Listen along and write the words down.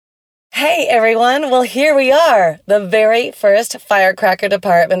Hey everyone, well here we are, the very first Firecracker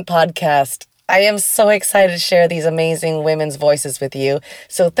Department podcast. I am so excited to share these amazing women's voices with you,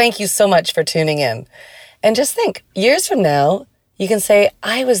 so thank you so much for tuning in. And just think, years from now, you can say,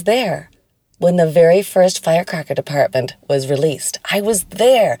 I was there when the very first Firecracker Department was released. I was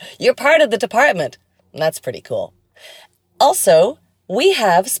there. You're part of the department. And that's pretty cool. Also, we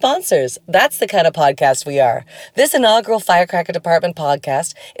have sponsors. That's the kind of podcast we are. This inaugural Firecracker Department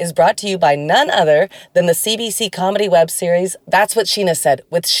podcast is brought to you by none other than the CBC comedy web series, That's What Sheena Said,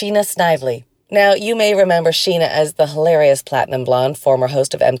 with Sheena Snively. Now, you may remember Sheena as the hilarious Platinum Blonde, former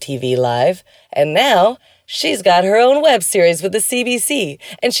host of MTV Live. And now, she's got her own web series with the CBC.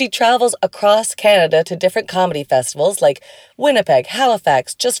 And she travels across Canada to different comedy festivals like Winnipeg,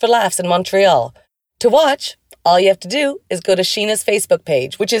 Halifax, Just for Laughs, and Montreal. To watch, all you have to do is go to Sheena's Facebook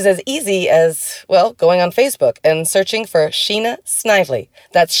page, which is as easy as, well, going on Facebook and searching for Sheena Snively.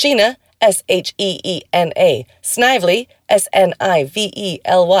 That's Sheena, S-H-E-E-N-A, Snively,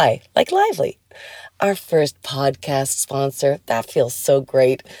 S-N-I-V-E-L-Y, like lively. Our first podcast sponsor. That feels so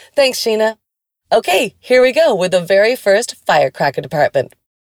great. Thanks, Sheena. Okay, here we go with the very first Firecracker Department.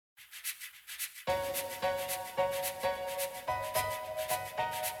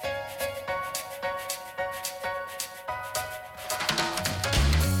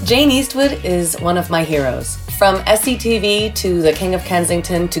 Jane Eastwood is one of my heroes. From SCTV to The King of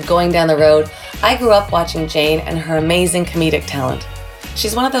Kensington to Going Down the Road, I grew up watching Jane and her amazing comedic talent.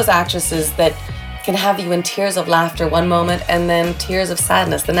 She's one of those actresses that can have you in tears of laughter one moment and then tears of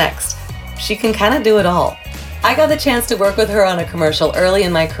sadness the next. She can kind of do it all. I got the chance to work with her on a commercial early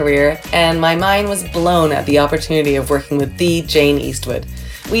in my career, and my mind was blown at the opportunity of working with the Jane Eastwood.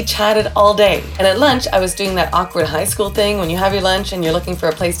 We chatted all day, and at lunch I was doing that awkward high school thing when you have your lunch and you're looking for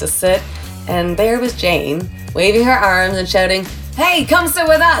a place to sit, and there was Jane, waving her arms and shouting, "Hey, come sit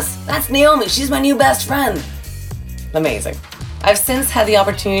with us! That's Naomi, she's my new best friend!" Amazing. I've since had the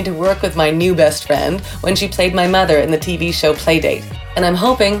opportunity to work with my new best friend when she played my mother in the TV show Playdate, and I'm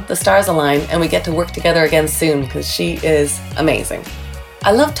hoping the stars align and we get to work together again soon because she is amazing.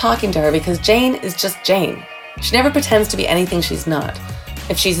 I love talking to her because Jane is just Jane. She never pretends to be anything she's not.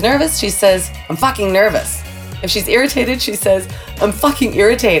 If she's nervous, she says, "I'm fucking nervous." If she's irritated, she says, "I'm fucking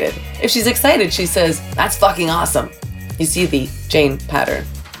irritated." If she's excited, she says, "That's fucking awesome." You see the Jane pattern.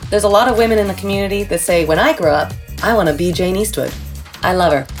 There's a lot of women in the community that say, when I grow up, I want to be Jane Eastwood. I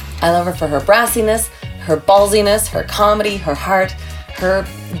love her. I love her for her brassiness, her ballsiness, her comedy, her heart, her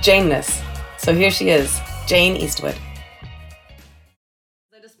Janeness. So here she is, Jane Eastwood.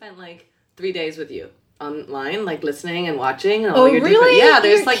 I just spent like 3 days with you. Online, like listening and watching and all your really? Yeah,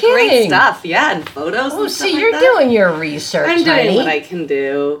 there's You're like kidding. great stuff. Yeah, and photos. Oh, and stuff see, like you're that. doing your research, I'm doing honey. what I can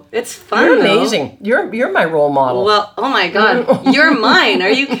do. It's fun. You're though. amazing. You're my role model. Well, oh my God, you're mine. Are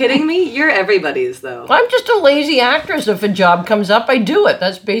you kidding me? You're everybody's though. I'm just a lazy actress. If a job comes up, I do it.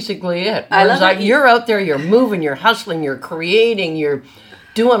 That's basically it. Whereas you're out there, you're moving, you're hustling, you're creating, you're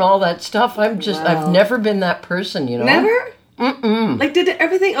doing all that stuff. I've never been that person, you know? Never? Mm-mm. Like, did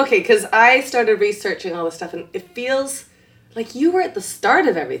everything... Okay, because I started researching all this stuff, and it feels like you were at the start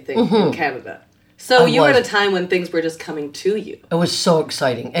of everything in Canada. So you were at a time when things were just coming to you. It was so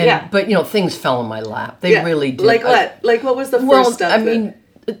exciting. And, But, things fell in my lap. They really did. Like what? Like, what was the first stuff? I mean,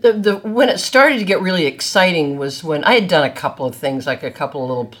 when it started to get really exciting was when I had done a couple of things, like a couple of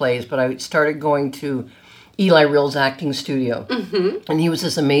little plays, but I started going to Eli Rill's acting studio. Mm-hmm. And he was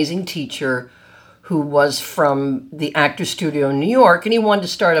this amazing teacher who was from the Actors Studio in New York, and he wanted to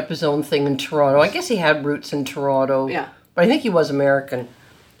start up his own thing in Toronto. I guess he had roots in Toronto, but I think he was American.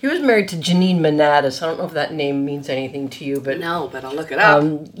 He was married to Janine Manadas. I don't know if that name means anything to you, but no, but I'll look it up.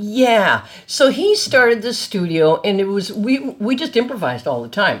 Yeah, so he started the studio, and it was we just improvised all the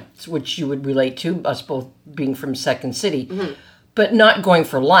time, which you would relate to, us both being from Second City, but not going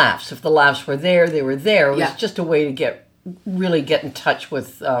for laughs. If the laughs were there, they were there. It was just a way to really get in touch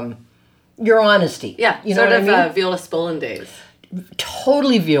with your honesty. Yeah, you know what I mean? Viola Spolin days.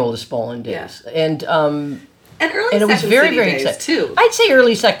 Totally Viola Spolin days. Yeah. And early and it was Second very, City very days, exciting. too. I'd say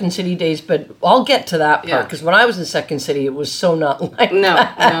early Second City days, but I'll get to that part, because when I was in Second City, it was so not like No.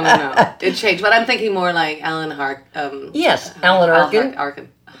 that. It changed, but I'm thinking more like Alan Yes, Alan Arkin. Arkin.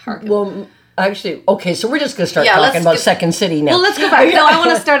 Well, actually, okay, so we're just going to start talking about Second City now. Well, let's go back. No, I want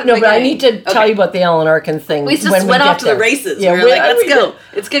to start at the beginning. I need to Okay. tell you about the Alan Arkin thing. We just went off to the races. Yeah, we were like, let's go.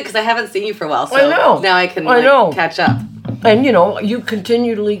 It's good because I haven't seen you for a while, so I know. now I can catch up. And, you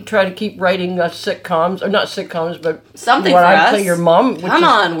continually try to keep writing sitcoms, or not sitcoms, but something what for I us. Play Your Mom. Which Come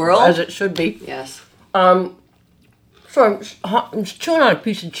on, world. As it should be. Yes. So I'm chewing on a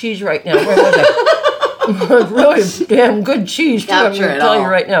piece of cheese right now. Where was I? some really damn good cheese, too. I'm Capture going to it tell you all.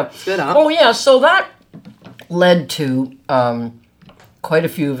 right now. It's good, huh? Oh, yeah, so that led to quite a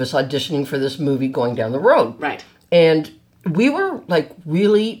few of us auditioning for this movie Going Down the Road. Right. And we were like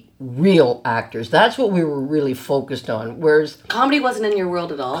really real actors. That's what we were really focused on. Whereas Comedy wasn't in your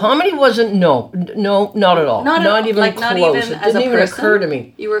world at all. comedy wasn't, no, not at all. Not even like, close. Not even it as didn't a even person? occur to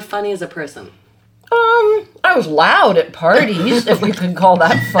me. You were funny as a person. I was loud at parties, if you could call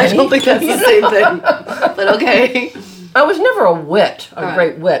that funny. I don't think that's the same thing. But okay. I was never a wit, Right.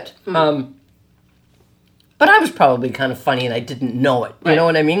 great wit. But I was probably kind of funny and I didn't know it. You Right. know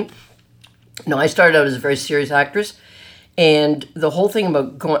what I mean? No, I started out as a very serious actress. And the whole thing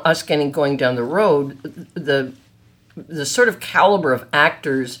about going down the road, the sort of caliber of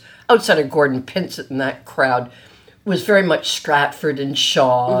actors outside of Gordon Pinsett and that crowd was very much Stratford and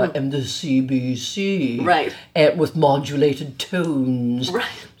Shaw and the CBC. Right. And with modulated tones. Right.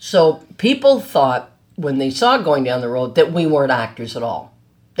 So people thought when they saw Going Down the Road that we weren't actors at all.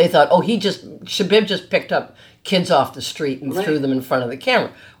 They thought, oh, Shabib just picked up kids off the street and threw them in front of the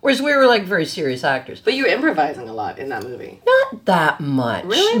camera. Whereas we were like very serious actors. But you were improvising a lot in that movie. Not that much.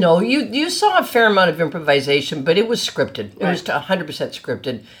 Really? No, you saw a fair amount of improvisation, but it was scripted. It was 100%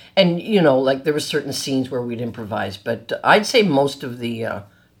 scripted. And, like there were certain scenes where we'd improvise, but I'd say most of the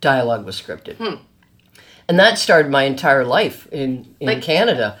dialogue was scripted. And that started my entire life in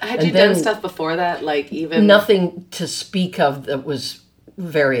Canada. Had and you then done stuff before that? Like even... nothing to speak of that was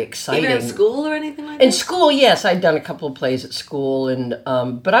very exciting. Even in school or anything like that? In school, yes, I'd done a couple of plays at school, and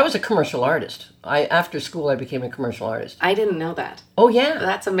but I was a commercial artist. After school, I became a commercial artist. I didn't know that. Oh yeah,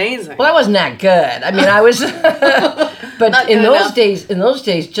 That's amazing. well, I wasn't that good. I mean, I was, but Not in good those enough.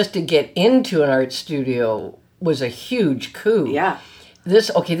 days, just to get into an art studio was a huge coup. Yeah. This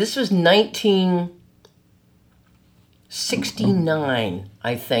was 1969,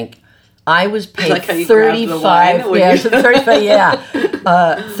 I think. I was paid like how you grabbed the wine when you-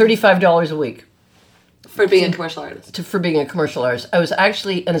 $35 a week For being a commercial artist. for being a commercial artist. I was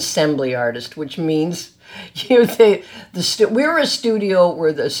actually an assembly artist, which means we were a studio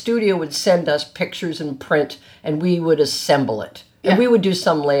where the studio would send us pictures in print and we would assemble it. And we would do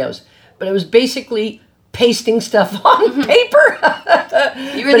some layouts. But it was basically pasting stuff on paper.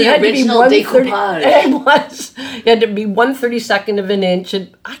 You were the original decoupage. It was. It had to be 1/32 of an inch.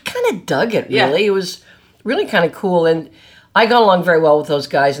 And I kind of dug it, really. Yeah. It was really kind of cool. And I got along very well with those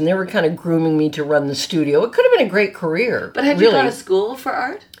guys, and they were kind of grooming me to run the studio. It could have been a great career. But had really. you gone to school for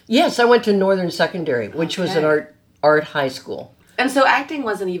art? Yes, I went to Northern Secondary, which was an art high school. And so acting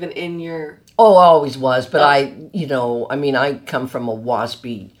wasn't even in your... Oh, it always was. But I come from a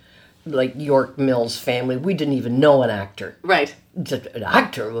waspy, like York Mills family. We didn't even know an actor. Right. An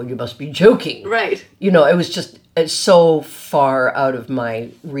actor? Well, you must be joking. Right. It was just so far out of my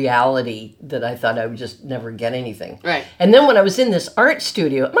reality that I thought I would just never get anything. Right. And then when I was in this art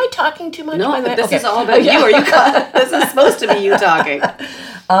studio, am I talking too much? No, but this Okay. is all about you. This is supposed to be you talking.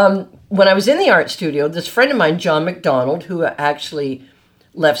 When I was in the art studio, this friend of mine, John McDonald, who actually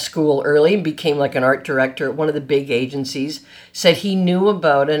left school early and became like an art director at one of the big agencies, said he knew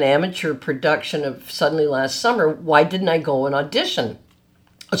about an amateur production of Suddenly Last Summer. Why didn't I go and audition?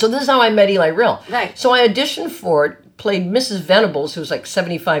 So this is how I met Eli Rill. Right. So I auditioned for it, played Mrs. Venables, who was like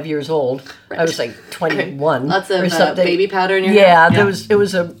 75 years old. Right. I was like 21 Lots of or something. baby powder in your Yeah, hair.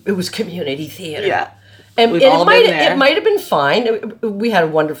 it was community theater. Yeah. And We've all been there. it might have been fine. We had a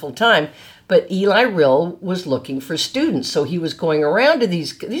wonderful time. But Eli Rill was looking for students, so he was going around to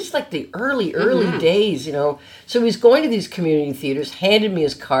these like the early days, So he was going to these community theaters, handed me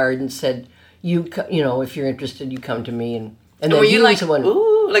his card, and said, if you're interested, you come to me." And then were he you was like, the one.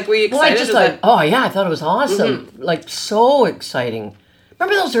 ooh, like were you excited? Well, I just thought, oh yeah, I thought it was awesome, like so exciting.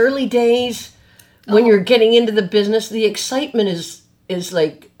 Remember those early days when you're getting into the business? The excitement is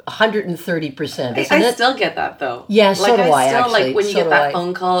like 130%, isn't I it? still get that though. Yeah, so do I, still, actually. like when you So get do that I.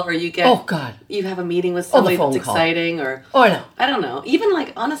 phone call or you get Oh, God. you have a meeting with somebody phone that's call. exciting or Oh, I know. I don't know. Even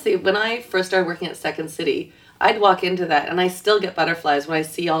like honestly, when I first started working at Second City, I'd walk into that and I still get butterflies when I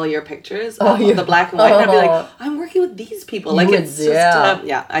see all your pictures of the black and white. And I'd be like, I'm working with these people. Like it's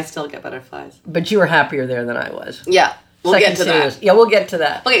just I still get butterflies. But you were happier there than I was. Yeah. We'll Second get to series. that. Yeah, we'll get to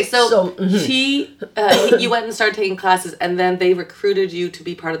that. Okay, so you went and started taking classes, and then they recruited you to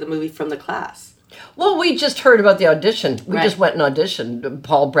be part of the movie from the class. Well, we just heard about the audition. We Right. just went and auditioned.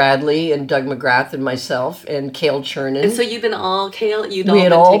 Paul Bradley and Doug McGrath and myself and Cale Chernin. And so you've been all Kale. we were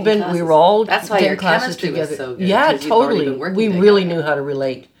Classes. all That's why taking your classes chemistry together. was so good. Yeah, 'cause you've already totally. been working We together. really knew how to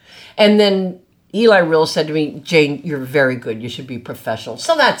relate. And then Eli Rill said to me, "Jane, you're very good. You should be professional."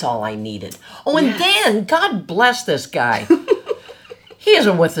 So that's all I needed. Oh, and then God bless this guy. He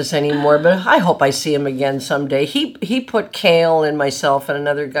isn't with us anymore, but I hope I see him again someday. He put Cale and myself and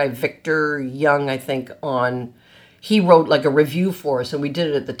another guy, Victor Young, I think, on. He wrote like a review for us, and we did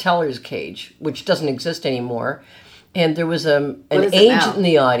it at the Teller's Cage, which doesn't exist anymore. And there was an agent in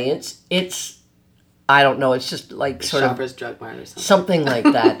the audience. I don't know. It's just like sort Shoppers Drug Mart or something. Something like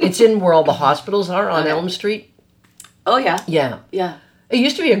that. It's in where all the hospitals are on Elm Street. Oh, yeah? Yeah. Yeah. It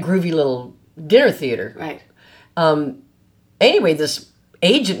used to be a groovy little dinner theater. Right. Anyway, this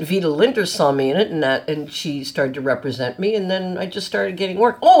agent, Vita Linder, saw me in it, and she started to represent me, and then I just started getting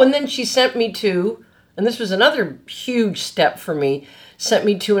work. Oh, and then she sent me to, and this was another huge step for me, sent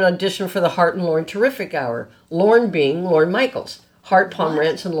me to an audition for the Hart and Lorne Terrific Hour. Lorne being Lorne Michaels. Hart,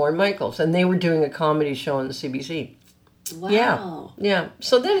 Pomerantz, and Lorne Michaels. And they were doing a comedy show on the CBC. Wow. Yeah.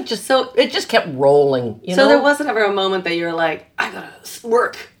 So then it just kept rolling. You know? There wasn't ever a moment that you were like, I gotta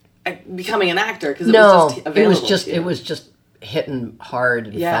work at becoming an actor because it was just available. It was just hitting hard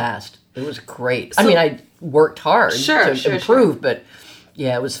and fast. It was great. So, I mean, I worked hard to improve, but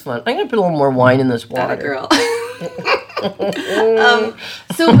yeah, it was fun. I'm gonna put a little more wine in this water. That girl.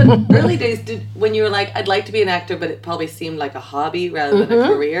 But early days, when you were like, I'd like to be an actor, but it probably seemed like a hobby rather than a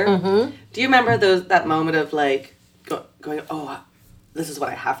career. Mm-hmm. Do you remember that moment of like going, oh, this is what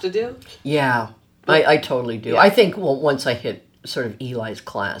I have to do? Yeah, I totally do. Yeah. I think once I hit sort of Eli's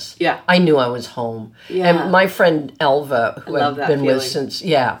class, I knew I was home. Yeah. And my friend Elva, who I've been with since,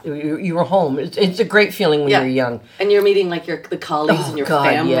 you were home. It's a great feeling when you're young. And you're meeting like the colleagues and your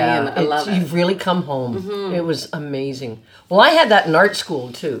family, and I love it. You've really come home. Mm-hmm. It was amazing. Well, I had that in art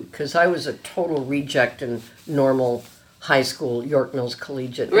school too, because I was a total reject in normal high school, York Mills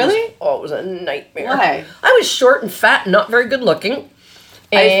Collegiate. Really? It was a nightmare. Why? I was short and fat, and not very good looking.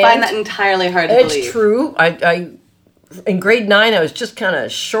 I find that entirely hard to believe. It's true. In grade 9, I was just kind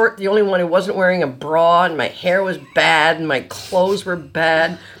of short, the only one who wasn't wearing a bra, and my hair was bad, and my clothes were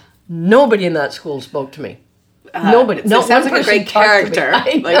bad. Nobody in that school spoke to me. Nobody. So it sounds like a great character.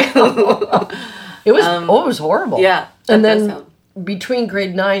 It was it was horrible. Yeah. And then between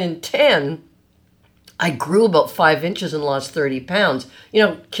grade 9 and 10, I grew about 5 inches and lost 30 pounds. You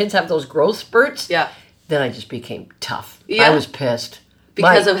know, kids have those growth spurts. Yeah. Then I just became tough. Yeah. I was pissed.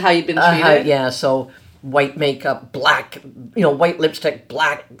 Because of how you'd been treated? So white makeup, black, white lipstick,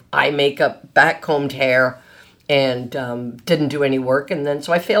 black eye makeup, back-combed hair, and didn't do any work. And then,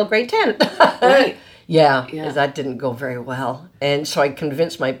 so I failed grade 10. Right. Yeah, that didn't go very well. And so I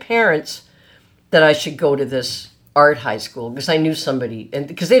convinced my parents that I should go to this art high school because I knew somebody, and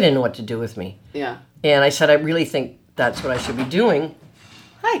because they didn't know what to do with me. Yeah. And I said, I really think that's what I should be doing.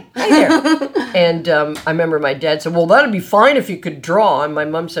 Hi there. And I remember my dad said, well, that'd be fine if you could draw. And my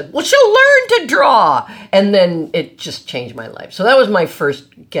mom said, well, she'll learn to draw. And then it just changed my life. So that was my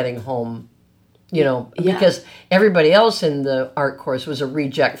first getting home, because everybody else in the art course was a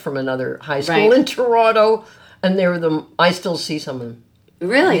reject from another high school in Toronto. And I still see some of them.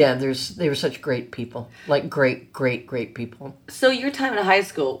 Really? Yeah, they were such great people. Like great, great, great people. So your time in high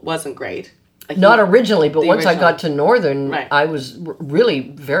school wasn't great? Not originally, but once I got to Northern, I was really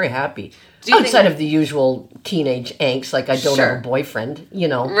very happy. Outside of the usual teenage angst, like I don't have a boyfriend,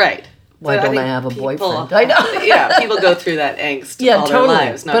 Right. Why don't I have a boyfriend? I know. Yeah, people go through that angst all their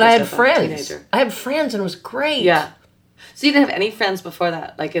lives. But I had friends. I had friends, and it was great. Yeah. So you didn't have any friends before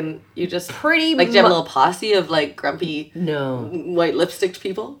that? You just... Pretty much. Did you have a little posse of, grumpy... No. White lipsticked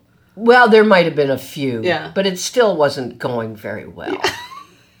people? Well, there might have been a few. Yeah. But it still wasn't going very well.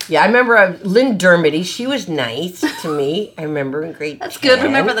 Yeah, I remember Lynn Dermody. She was nice to me. I remember in grade 10. That's good.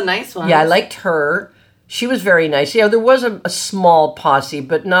 Remember the nice ones. Yeah, I liked her. She was very nice. Yeah, there was a small posse,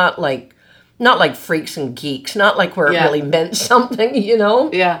 but not like freaks and geeks. Not like where it really meant something,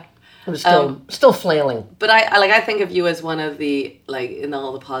 Yeah. It was still flailing. But I think of you as one of the, in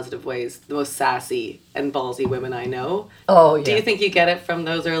all the positive ways, the most sassy and ballsy women I know. Oh, yeah. Do you think you get it from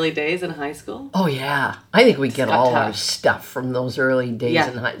those early days in high school? Oh, yeah. I think we get all our stuff from those early days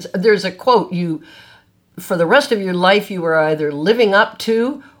in high school. There's a quote, for the rest of your life, you were either living up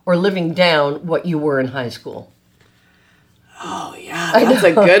to or living down what you were in high school. Oh, yeah. That's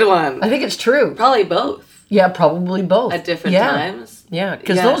a good one. I think it's true. Probably both. Yeah, probably both. At different times. Yeah,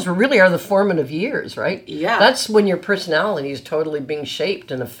 because those really are the formative years, right? Yeah. That's when your personality is totally being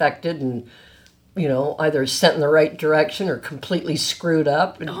shaped and affected and, either sent in the right direction or completely screwed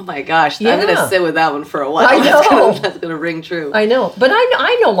up. Oh my gosh, I'm going to sit with that one for a while. I know. That's going to ring true. I know. But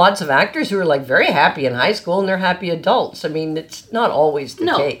I know lots of actors who are very happy in high school and they're happy adults. I mean, it's not always the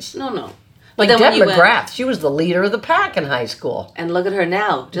case. No. Like Deb McGrath, she was the leader of the pack in high school. And look at her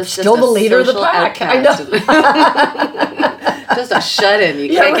now. Just still the leader of the pack. Outcast. I know. Just a shut-in. You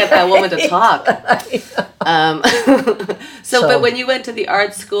can't get that woman to talk. So, but when you went to the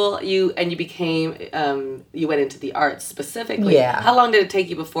art school, you became, you went into the arts specifically. Yeah. How long did it take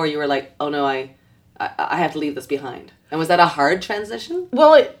you before you were like, oh no, I have to leave this behind? And was that a hard transition?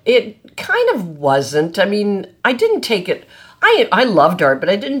 Well, it kind of wasn't. I mean, I didn't take it... I loved art, but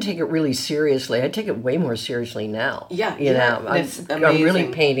I didn't take it really seriously. I take it way more seriously now. Yeah, you know, I'm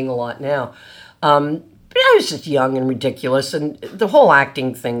really painting a lot now. But I was just young and ridiculous, and the whole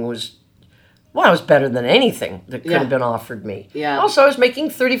acting thing was, well, it was better than anything that could have been offered me. Yeah. Also, I was making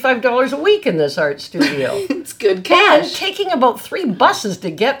 $35 a week in this art studio. It's good cash. And taking about 3 buses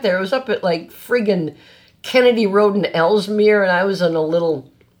to get there. It was up at like friggin' Kennedy Road in Ellesmere, and I was in a little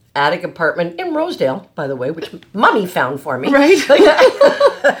attic apartment in Rosedale, by the way, which Mummy found for me. Right.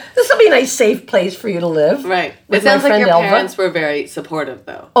 This will be a nice, safe place for you to live. Right. With It sounds my like friend your Elva. parents were very supportive,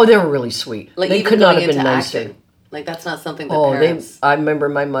 though. Oh, they were really sweet. Like, they even could not going have been into nicer. acting. Like, that's not something that parents... I remember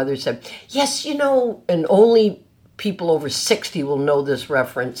my mother said, yes, you know, and only people over 60 will know this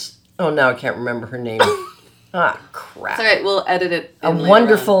reference. Oh, now I can't remember her name. Crap. It's all right. We'll edit it A in later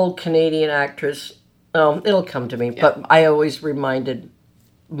wonderful Canadian actress. Oh, it'll come to me. Yeah. But I always reminded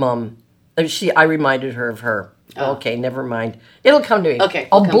Mum. I reminded her of her. Oh. Okay, never mind. It'll come to me. Okay,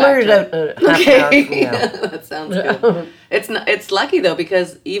 I'll we'll come blurt it back out half an hour from now. That sounds good. It's lucky, though,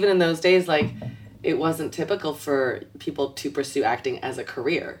 because even in those days, like, it wasn't typical for people to pursue acting as a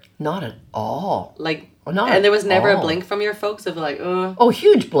career. Not at all. Like, Not and there was at never a all. blink from your folks of like, Oh,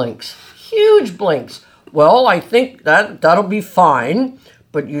 huge blinks. Huge blinks. Well, I think that'll be fine,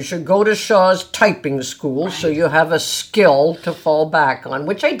 but you should go to Shaw's typing school so you have a skill to fall back on,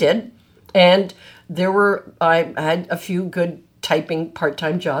 which I did. And I had a few good typing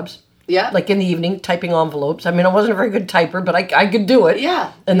part-time jobs. Yeah. Like in the evening, typing envelopes. I mean, I wasn't a very good typer, but I could do it.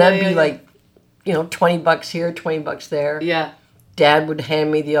 Yeah. And Yeah, that'd yeah, be yeah. like, you know, $20 here, $20 there. yeah. Dad would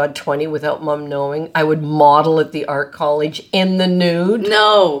hand me the odd 20 without Mum knowing. I would model at the art college in the nude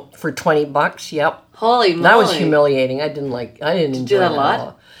No. for $20. Yep. Holy moly. That was humiliating. I didn't enjoy do that that a lot? at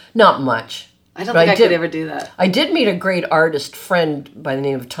all. Not much. I don't But think I could ever do that. I did meet a great artist friend by the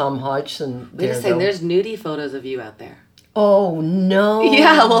name of Tom Hodgson. Wait a second, there's nudie photos of you out there. Oh, no.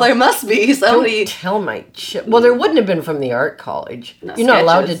 Yeah, well, there must be somebody. Don't tell my shit. Well, there wouldn't have been from the art college. No, You're not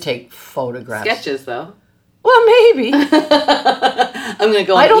allowed to sketches. take photographs. Sketches, though. Well, maybe. I'm going to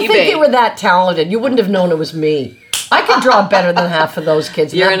go on I don't eBay. think they were that talented. You wouldn't have known it was me. I could draw better than half of those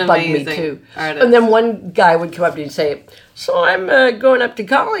kids. And You're that an bugged me amazing too. artist. And then one guy would come up to me and say, "So I'm going up to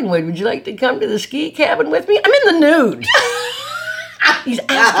Collingwood. Would you like to come to the ski cabin with me?" I'm in the nude. He's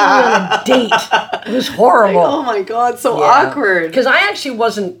asking me on a date. It was horrible. Oh my God, so awkward. Because I actually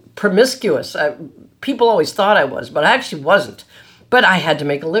wasn't promiscuous. People always thought I was, but I actually wasn't. But I had to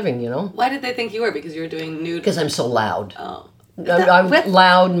make a living, you know, Why did they think you were? Because you were doing nude. because I'm so loud. Oh. I'm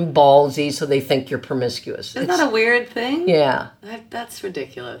loud and ballsy, so they think you're promiscuous. Isn't that a weird thing? Yeah, That's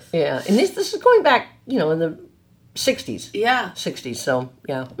ridiculous. yeah. And this is going back, you know, in the 60s. Yeah. 60s, so,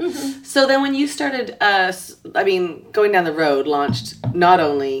 yeah. So then when you started, going down the road, launched not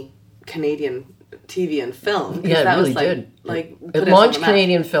only Canadian TV and film. 'cause Yeah, it that really was did. put It us on launched the map.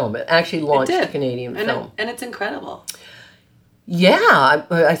 Canadian film. It actually launched It did. Canadian film. And it's incredible. Yeah,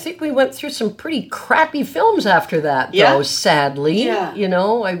 I think we went through some pretty crappy films after that, Yeah. though, sadly. Yeah. You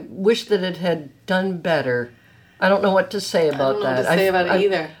know, I wish that it had done better. I don't know what to say about I don't know that. what to say about it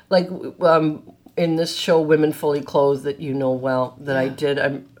either. Like, in this show, Women Fully Clothed, that you know well, that I did,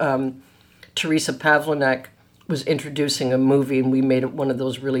 Teresa Pavlinak was introducing a movie, and we made it one of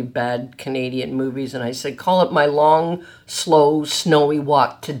those really bad Canadian movies, and I said, call it My Long, Slow, Snowy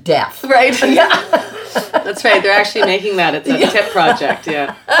Walk to Death. Right. That's right. They're actually making that. It's a tip project.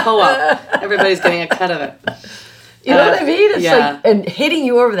 Yeah. Co-op. Everybody's getting a cut of it. You know what I mean? It's yeah. like, and hitting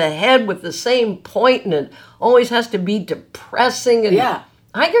you over the head with the same point, and it always has to be depressing. And Yeah.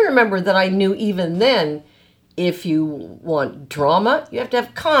 I can remember that I knew even then, if you want drama, you have to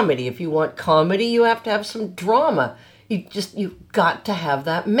have comedy. If you want comedy, you have to have some drama. You've got to have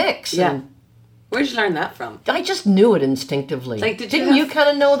that mix. Yeah. And Where'd you learn that from? I just knew it instinctively. Like, Didn't you kind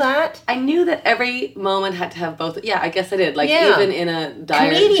of know that? I knew that every moment had to have both. Yeah, I guess I did. Like, Yeah. even in a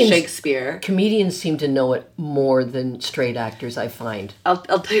dire Comedians- Shakespeare. Comedians seem to know it more than straight actors, I find. I'll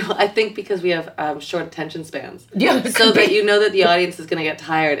tell you what, I think because we have short attention spans. Yeah, it So could that be. you know that the audience is going to get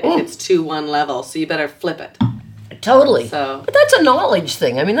tired if it's to one level. So you better flip it. Totally. So- But that's a knowledge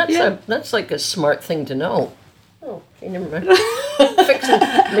thing. I mean, Yeah. that's like a smart thing to know. Oh, okay, never mind.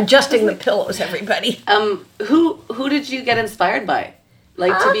 I'm adjusting the pillows, everybody. Who did you get inspired by?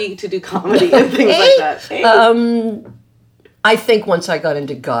 Like to do comedy and things like that. Hey. I think once I got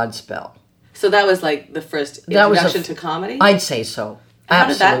into Godspell. So that was like the first introduction to comedy? I'd say so. How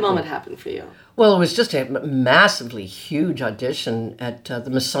Absolutely. did that moment happen for you? Well, it was just a massively huge audition at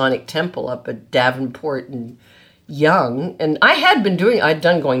the Masonic Temple up at Davenport and Young. And I'd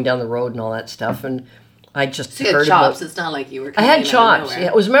done Going Down the Road and all that stuff. And I just So you heard had chops. about... It's not like you were I had coming out of chops.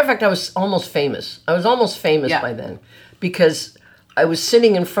 nowhere. Yeah, as a matter of fact, I was almost famous. By then. Because I was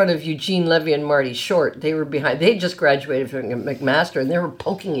sitting in front of Eugene Levy and Marty Short. They were behind. They just graduated from McMaster, and they were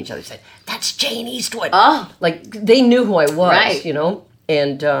poking each other. Said, "That's Jane Eastwood." Oh. Like, they knew who I was, Right. you know?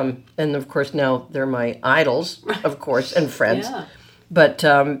 And of course, now they're my idols, of course, and friends. Yeah. But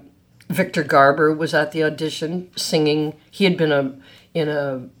Victor Garber was at the audition singing. He had been in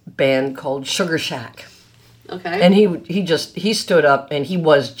a band called Sugar Shack. Okay. And he stood up and he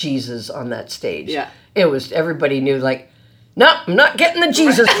was Jesus on that stage. Yeah. It was, everybody knew, like, no, I'm not getting the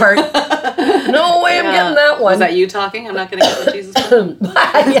Jesus part. No way I'm getting that one. Was that you talking? I'm not going to get the Jesus part?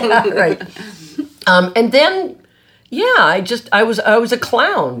 Yeah, right. And then, yeah, I was a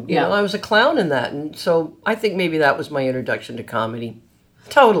clown. You know, I was a clown in that. And so I think maybe that was my introduction to comedy.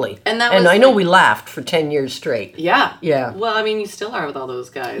 Totally. And that was I know we laughed for 10 years straight. Yeah. Yeah. Well, I mean, you still are with all those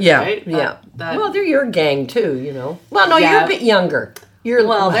guys, Yeah, right? Well, they're your gang too, you know. Well, no, Yeah. you're a bit younger. They're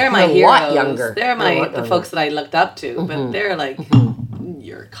my a heroes. lot younger. They're a lot the younger. folks that I looked up to, but they're like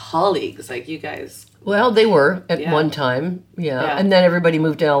your colleagues, like you guys. Well, they were at one time, Yeah. And then everybody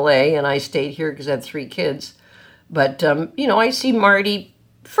moved to L.A. and I stayed here because I had 3 kids. But you know, I see Marty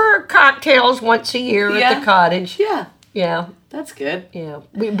for cocktails once a year at the cottage. Yeah. Yeah. That's good. Yeah.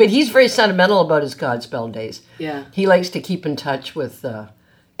 But he's very sentimental about his Godspell days. Yeah. He likes to keep in touch with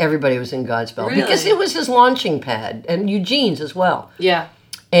everybody who was in Godspell. Really? Because it was his launching pad, and Eugene's as well. Yeah.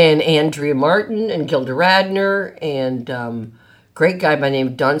 And Andrea Martin and Gilda Radner and great guy by the name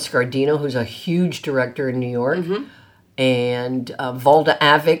of Don Scardino, who's a huge director in New York. Mm-hmm. And Valda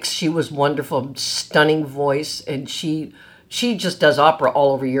Avix, she was wonderful, stunning voice, and she just does opera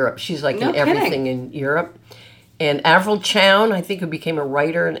all over Europe. She's like in everything in Europe. And Avril Chown, I think, who became a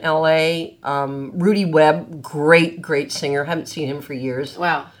writer in L.A. Rudy Webb, great singer. Haven't seen him for years.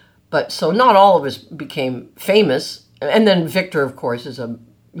 Wow. But so not all of us became famous. And then Victor, of course, is a,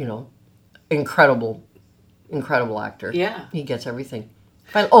 incredible actor. Yeah. He gets everything.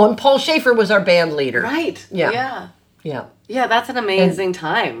 And Paul Schaefer was our band leader. Right. Yeah. Yeah, that's an amazing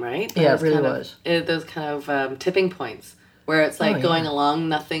time, right? Yeah, it really was. Those kind of tipping points where it's like going along,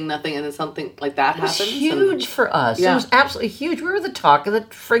 nothing, and then something like that happens. It was huge for us. Yeah. It was absolutely huge. We were the talk of the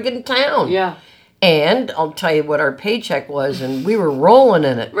friggin' town. Yeah. And I'll tell you what our paycheck was, and we were rolling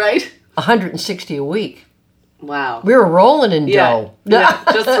in it. Right? $160 a week. Wow. We were rolling in dough. Yeah.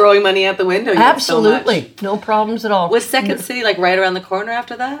 Just throwing money at the window. Absolutely. So much. No problems at all. Was Second City like right around the corner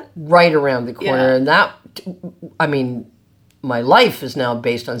after that? Right around the corner. Yeah. And that, I mean, my life is now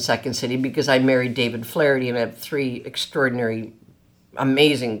based on Second City because I married David Flaherty and I have 3 extraordinary,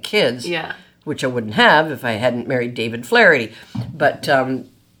 amazing kids. Yeah. Which I wouldn't have if I hadn't married David Flaherty. But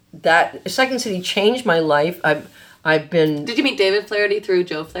that Second City changed my life. I've been... Did you meet David Flaherty through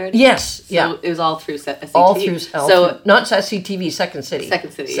Joe Flaherty? Yes, So it was all through SCTV? All through, not SCTV, Second City.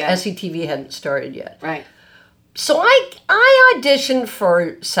 Second City, yeah. SCTV hadn't started yet. Right. So I auditioned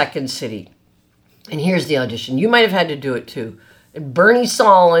for Second City. And here's the audition. You might have had to do it too. And Bernie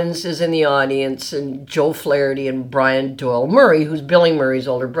Solins is in the audience, and Joe Flaherty and Brian Doyle Murray, who's Billy Murray's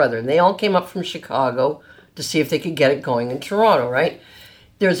older brother. And they all came up from Chicago to see if they could get it going in Toronto, right?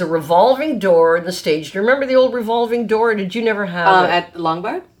 There's a revolving door in the stage. Do you remember the old revolving door? Or did you never have it? At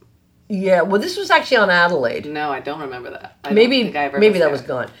Lombard? Yeah, well, this was actually on Adelaide. No, I don't remember that. Maybe that was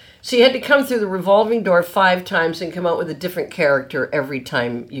gone. So you had to come through the revolving door 5 times and come out with a different character every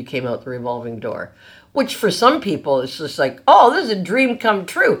time you came out the revolving door. Which for some people is just like, oh, this is a dream come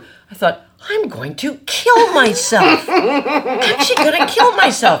true. I thought, I'm going to kill myself. I'm actually going to kill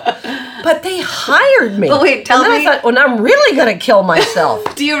myself. But they hired me. But wait, tell me. I thought, well, I'm really going to kill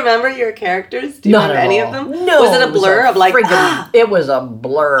myself. Do you remember your characters? Do you Not remember at any all. of them? No. Was it a blur of like, It was a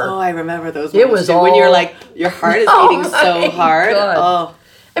blur. Oh, I remember those It moments was too, all... when you're like, your heart is beating so hard. God. Oh.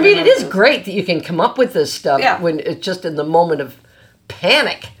 I mean, it is great that you can come up with this stuff when it's just in the moment of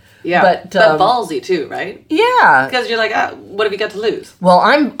panic. Yeah, but ballsy too, right? Yeah, because you're like, what have you got to lose? Well,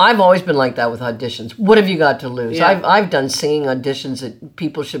 I've always been like that with auditions. What have you got to lose? Yeah. I've done singing auditions that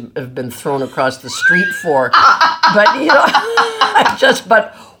people should have been thrown across the street for, but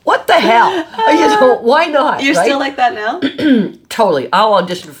but what the hell? Why not? You're right? still like that now? Totally, I'll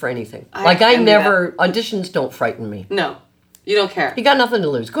audition for anything. Auditions don't frighten me. No. You don't care. You got nothing to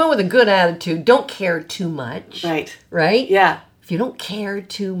lose. Go in with a good attitude. Don't care too much. Right. Right? Yeah. If you don't care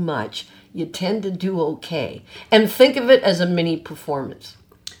too much, you tend to do okay. And think of it as a mini performance.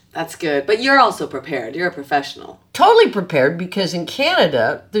 That's good. But you're also prepared. You're a professional. Totally prepared, because in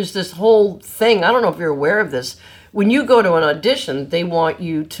Canada, there's this whole thing. I don't know if you're aware of this. When you go to an audition, they want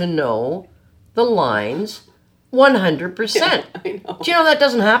you to know the lines 100%. Yeah, I know. Do you know that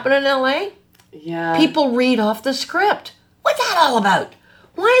doesn't happen in LA? Yeah. People read off the script. What's that all about?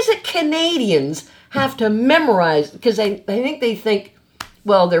 Why is it Canadians have to memorize? Because I think they think,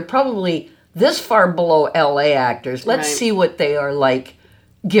 well, they're probably this far below LA actors. Let's Right. see what they are like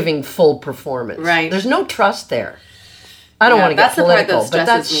giving full performance. Right. There's no trust there. I don't Yeah, want to get that's the part that political, but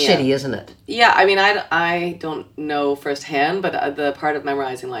that's stresses me out. shitty, isn't it? Yeah, I mean, I don't know firsthand, but the part of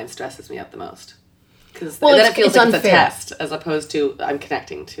memorizing lines stresses me out the most. Because Well, then it's- it feels it's like it's a unfair. test, as opposed to I'm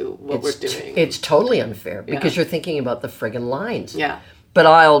connecting to what we're doing. It's totally unfair because you're thinking about the friggin' lines. Yeah. But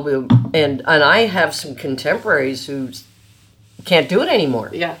and I have some contemporaries who can't do it anymore.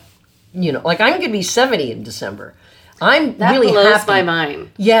 Yeah. You know, like I'm going to be 70 in December. I'm That really blows happy. my mind.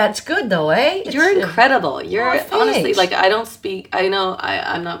 Yeah, it's good though, eh? You're incredible. You're Oh, honestly, thanks. like, I don't speak, I know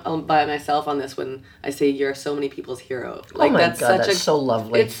I'm not by myself on this when I say you're so many people's hero. Like, oh my that's God, such that's so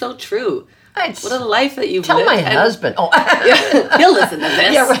lovely. It's so true. It's- What a life that you've Tell lived. my and- husband. Oh, He'll listen to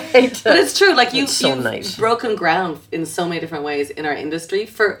this. yeah, right. But it's true. Like, you've so nice. broken ground in so many different ways in our industry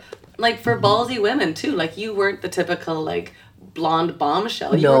for ballsy women too. Like, you weren't the typical like blonde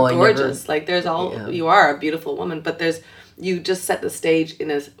bombshell. You No, were I gorgeous. never- Like, there's all Yeah. you are a beautiful woman, but you just set the stage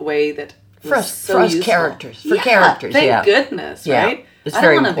in a way that For was us- so for us useful. characters. For characters, Thank yeah. goodness, Yeah. right? It's I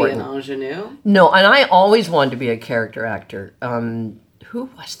very don't want to be an important. ingenue. No, and I always wanted to be a character actor. Who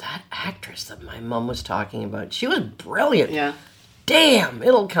was that actress that my mom was talking about? She was brilliant. Yeah. Damn,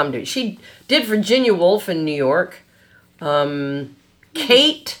 it'll come to. She did Virginia Woolf in New York.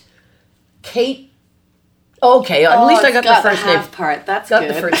 Kate. Okay, at least I got the first name. half part. That's Got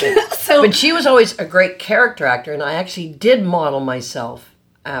good. the first name. So But she was always a great character actor, and I actually did model myself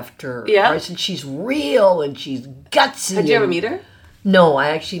after. Yeah? her. I said she's real and she's gutsy. did you ever and- meet her? No, I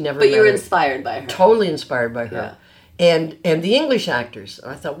actually never. But met you were her. inspired by her. Totally inspired by her. And the English actors.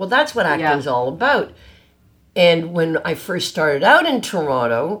 I thought, well, that's what acting's all about. And when I first started out in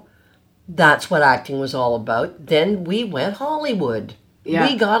Toronto, that's what acting was all about. Then we went Hollywood. Yeah.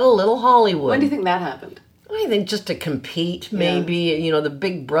 We got a little Hollywood. When do you think that happened? I think just to compete, maybe. You know, the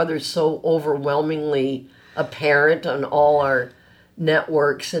Big Brother's so overwhelmingly apparent on all our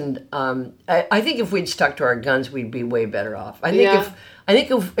networks, and I think if we'd stuck to our guns, we'd be way better off. I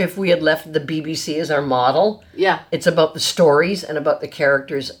think if we had left the BBC as our model, Yeah. it's about the stories and about the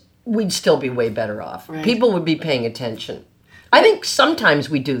characters, we'd still be way better off. Right. People would be paying attention. I think sometimes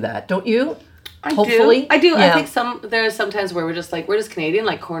we do that, don't you? I Hopefully. do. Yeah. I think there are sometimes where we're just Canadian,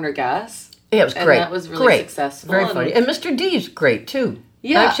 like Corner Gas. Yeah, it was And great. that was really great. successful. Very and- funny. And Mr. D's great too.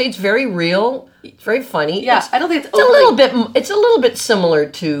 Yeah. Actually, it's very real. It's very funny. Yeah, I don't think it's a little bit. It's a little bit similar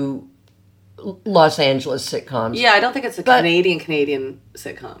to Los Angeles sitcoms. Yeah, I don't think it's a Canadian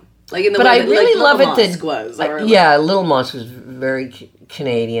sitcom. Like in the But way I that really like, love Little it Mosque was. that Or yeah, Little Moss was very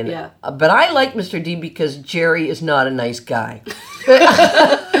Canadian. Yeah. But I like Mr. D because Jerry is not a nice guy.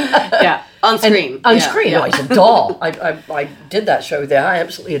 yeah, on screen. On Yeah, screen, yeah. no, he's a doll. I did that show there. I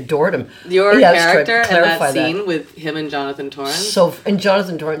absolutely adored him. Your Yeah, I was trying to character and clarify that scene with him and Jonathan Torrance. So and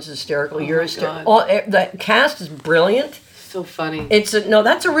Jonathan Torrance is hysterical. You're my hysterical. The cast is brilliant. So funny.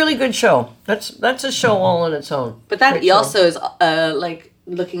 That's a really good show. That's a show all on its own. But that Great show. also is like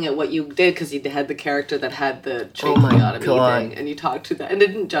looking at what you did because you had the character that had the Oh my tracheotomy God. thing, and you talked to that. And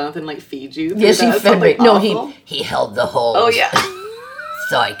didn't Jonathan like feed you? through Yes, he that? fed me. Something No, awful? he held the holes. Oh yeah.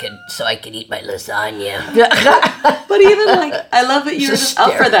 So I could eat my lasagna. But even like, I love that you're It's just up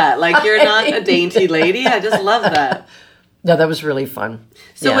for hysterical. that. Like you're not a dainty lady. I just love that. No, that was really fun.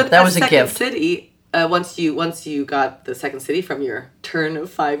 So yeah, with that was a Second gift. City, once you got the Second City from your turn of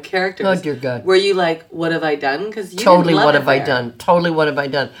 5 characters, Oh, dear God. were you like, what have I done? Because you Totally, didn't love what it have I there. done? Totally, what have I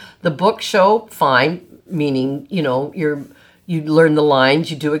done? The book show, fine. Meaning, you learn the lines,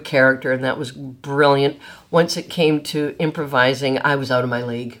 you do a character, and that was brilliant. Once it came to improvising, I was out of my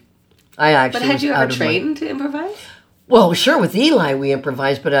league. I actually But had was you out ever of my- trained to improvise? Well, sure, with Eli we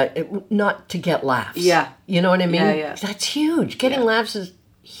improvised, but not to get laughs. Yeah. You know what I mean? Yeah, yeah. That's huge. Getting laughs is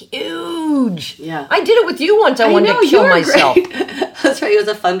huge. Yeah. I did it with you once. I wanted know, to kill you were myself. great. That's right. It was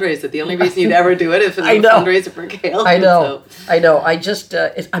a fundraiser. The only reason you'd ever do it is if it was I a know. fundraiser for Gail. I know. I know. I just,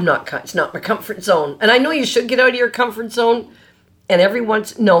 I'm not, it's not my comfort zone. And I know you should get out of your comfort zone. And every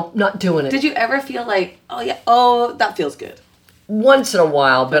once, no, not doing it. Did you ever feel like, oh, that feels good? Once in a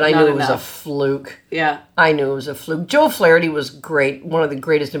while, but I not knew it was a enough. fluke. Yeah. I knew it was a fluke. Joe Flaherty was great, one of the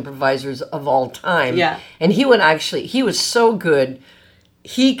greatest improvisers of all time. Yeah. And he was so good,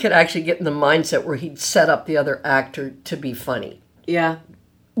 he could actually get in the mindset where he'd set up the other actor to be funny. Yeah.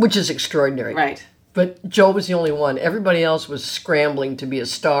 which is extraordinary. Right. But Joe was the only one. Everybody else was scrambling to be a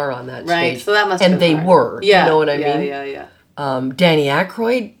star on that Right. stage. So that must have and been they hard. were. Yeah. You know what I mean? Yeah. Danny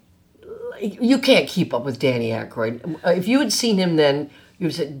Aykroyd, you can't keep up with Danny Aykroyd. If you had seen him then, you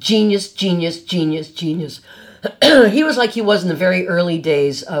would have said, genius, genius, genius, genius. He was like he was in the very early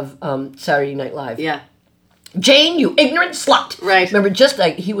days of Saturday Night Live. Yeah. Jane, you ignorant slut. Right. Remember, just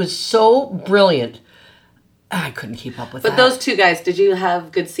like, he was so brilliant. I couldn't keep up with that. But those two guys, did you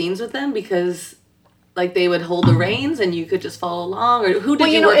have good scenes with them? Because, like, they would hold the reins and you could just follow along? Or who did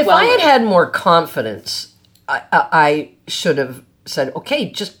you work if well I with? had more confidence, I should have said, okay,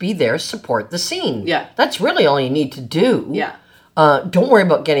 just be there, support the scene. Yeah. That's really all you need to do. Yeah. Don't worry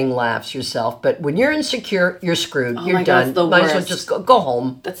about getting laughs yourself, but when you're insecure, you're screwed. Oh you're my God, done. it's the Might as well worst. just go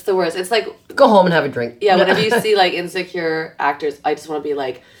home. That's the worst. It's like, Go home and have a drink. yeah, whenever you see, like, insecure actors, I just want to be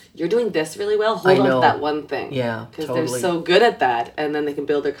like, you're doing this really well. Hold on to know. that one thing. Yeah, Because totally. they're so good at that, and then they can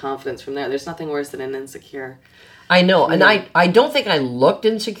build their confidence from there. There's nothing worse than an insecure. I know, and I don't think I looked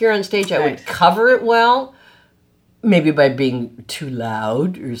insecure on stage. I would Right. cover it well, maybe by being too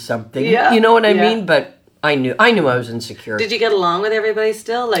loud or something. Yeah, You know what I yeah. mean? But I knew I was insecure. Did you get along with everybody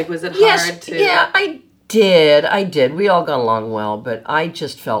still? Like, was it Yes, hard to... yeah, I did. We all got along well, but I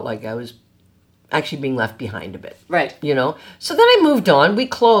just felt like I was actually being left behind a bit. Right. You know? So then I moved on. We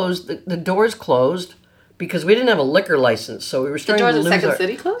closed, the doors closed because we didn't have a liquor license. So we were The starting doors to at lose Second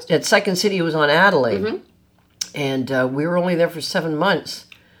City closed? At Second City, it was on Adelaide. Mm-hmm. And we were only there for 7 months.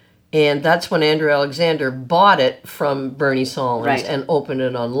 And that's when Andrew Alexander bought it from Bernie Solomons Right. and opened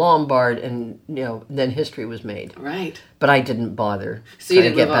it on Lombard, and then history was made. Right. But I didn't bother. So you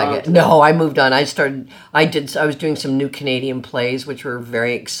trying to didn't move on at- to No, I moved on. I was doing some new Canadian plays, which were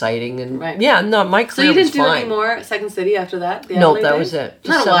very exciting, and Right. yeah, no, my So career you didn't was do fine. any more at Second City after that? The No, Adelaide that days? was it. Just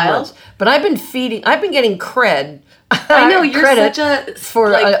Not a 7 while. months. But I've been getting cred. I know, you're credit such a... for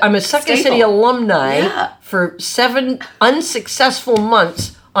like, I'm a Second staple. City alumni Yeah. for 7 unsuccessful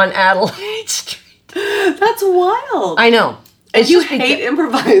months on Adelaide Street. That's wild. I know. And It's you just hate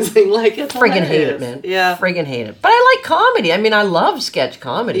improvising. Like, it's friggin' hate hilarious. it, man. Yeah. Friggin' hate it. But I like comedy. I mean, I love sketch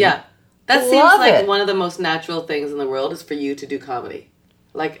comedy. Yeah. That seems Love like it. one of the most natural things in the world is for you to do comedy.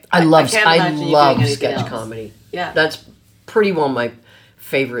 Like, I can't imagine you doing anything sketch else. comedy. Yeah. That's pretty well my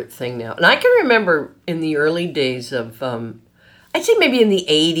favorite thing now. And I can remember in the early days of, I'd say maybe in the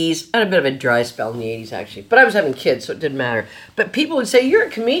 80s, I had a bit of a dry spell in the 80s actually, but I was having kids, so it didn't matter. But people would say, you're a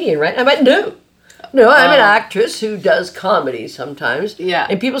comedian, right? I'm like, no. No, I'm an actress who does comedy sometimes. Yeah.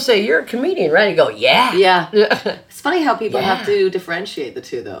 And people say, you're a comedian, right? I go, yeah. Yeah. It's funny how people Yeah. have to differentiate the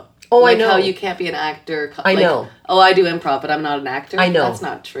two, though. Oh, like I know. how you can't be an actor. I know. Oh, I do improv, but I'm not an actor. I know. That's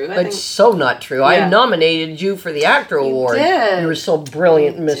not true. I It's think so not true. I Yeah. nominated you for the actor award. did. You were so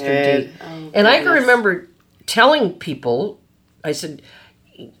brilliant, Mr. did. D. Oh, And I can goodness. remember telling people, I said,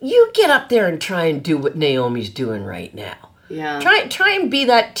 you get up there and try and do what Naomi's doing right now. Yeah. Try and be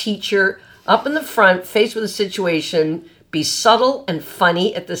that teacher up in the front, faced with a situation, be subtle and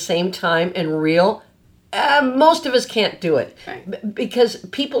funny at the same time and real. Most of us can't do it. Right. Because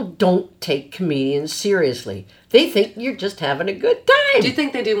people don't take comedians seriously. They think you're just having a good time. Do you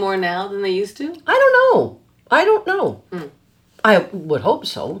think they do more now than they used to? I don't know. I would hope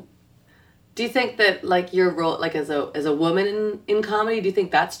so. Do you think that, like, your role, like, as a woman in comedy, do you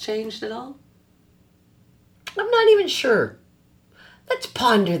think that's changed at all? I'm not even sure. Let's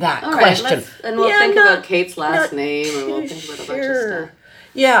ponder that All right, question. and we'll Yeah, think not- about Kate's last not name, and we'll too think about a bunch of sure. stuff.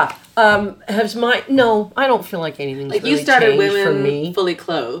 Yeah. No, I don't feel like anything's Like, really you started changed for Women me. Fully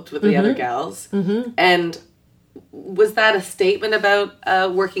Clothed with the other gals, and was that a statement about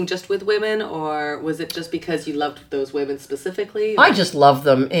working just with women, or was it just because you loved those women specifically? I just love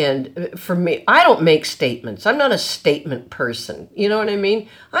them, and for me, I don't make statements. I'm not a statement person. You know what I mean?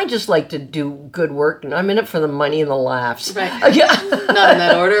 I just like to do good work, and I'm in it for the money and the laughs. Right. Yeah. Not in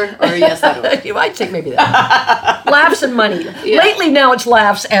that order, or yes, that order. I'd say maybe that. Laughs and money. Lately, now it's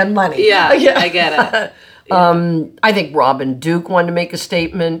laughs and money. Yeah, I get it. I think Robin Duke wanted to make a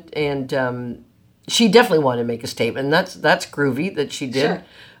statement, and she definitely wanted to make a statement. And that's groovy that she did. Sure.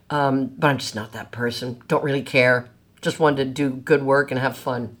 But I'm just not that person. Don't really care. Just wanted to do good work and have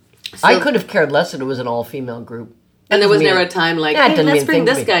fun. I could have cared less if it was an all-female group. And there was Doesn't mean never it- a time like, That hey, didn't let's mean bring thing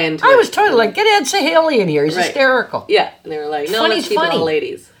to this me. guy into I it. was totally like, get Ed Sahaley in here. He's Right. hysterical. Yeah, and they were like, no, let's keep it all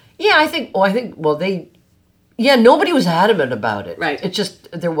ladies. Yeah, I think nobody was adamant about it. Right. It just,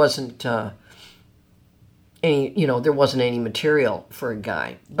 there wasn't there wasn't any material for a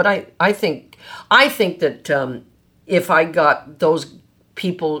guy. But I think that if I got those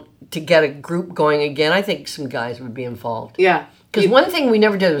people to get a group going again, I think some guys would be involved. Yeah. Because one thing we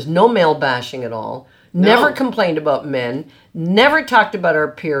never did was no male bashing at all, never complained about men, never talked about our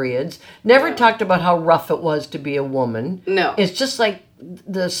periods, never talked about how rough it was to be a woman. No. It's just like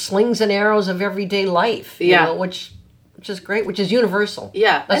the slings and arrows of everyday life, you know, which is great, which is universal.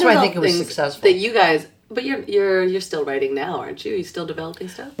 Yeah. That's why I think it was successful. That you guys, but you're still writing now, aren't you? Are you still developing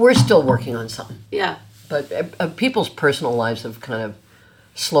stuff? We're still working on something. Yeah. But people's personal lives have kind of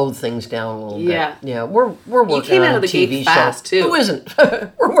slowed things down a little bit. Yeah. We're working on a TV show. Too. Who isn't?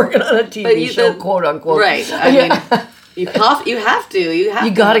 We're working on a TV show, quote unquote. Right. I mean, you have to.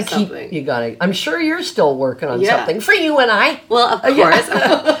 You got to keep. Something. You got to. I'm sure you're still working on something for you and I. Well, of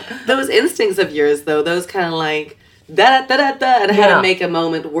course. Those instincts of yours, though, those kind of like da da da da, and how to make a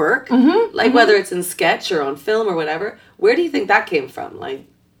moment work, like whether it's in sketch or on film or whatever. Where do you think that came from? Like,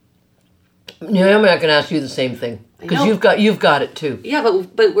 yeah, I'm not going to ask you the same thing because you've got it too. Yeah,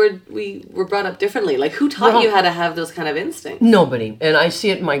 but we were brought up differently. Like, who taught you how to have those kind of instincts? Nobody, and I see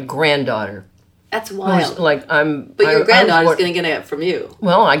it in my granddaughter. That's wild. Like But your granddaughter's going to get it from you.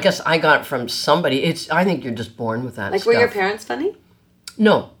 Well, I guess I got it from somebody. I think you're just born with that. Like, were your parents funny?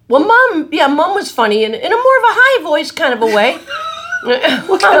 No. Well, mom was funny in a more of a high voice kind of a way.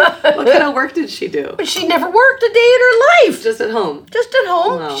 What kind of work did she do? But she never worked a day in her life. Just at home? Just at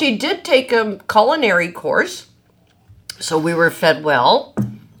home. Wow. She did take a culinary course, so we were fed well.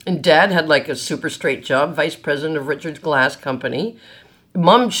 And Dad had like a super straight job, vice president of Richard's Glass Company.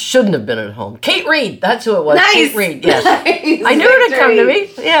 Mom shouldn't have been at home. Kate Reed, that's who it was. Nice. Kate Reed, yes. Nice. I knew her to come to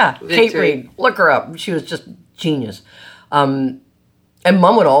me. Yeah, Victory. Kate Reed. Look her up. She was just genius. And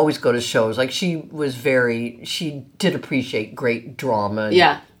Mom would always go to shows. Like she did appreciate great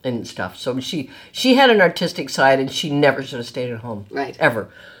drama and stuff. So she had an artistic side and she never should have stayed at home. Right. Ever.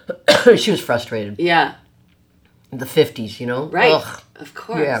 She was frustrated. Yeah. In the 50s, you know? Right. Ugh. Of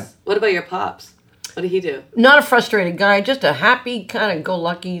course. Yeah. What about your pops? What did he do? Not a frustrated guy, just a happy, kind of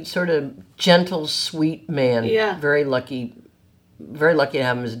go-lucky, sort of gentle, sweet man. Yeah. Very lucky to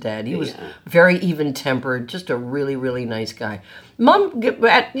have him as dad. He was very even-tempered, just a really, really nice guy. Mom, she had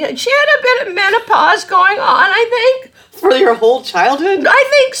a bit of menopause going on, I think. For your whole childhood? I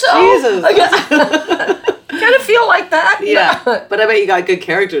think so. Jesus. Kind of feel like that. Yeah. But I bet you got good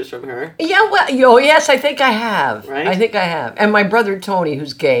characters from her. Yeah, well, yes, I think I have. Right? I think I have. And my brother Tony,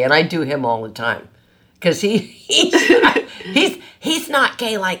 who's gay, and I do him all the time. Because he's not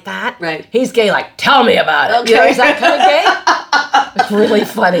gay like that. Right. He's gay like, tell me about it. Okay. You know, is that kind of gay? It's really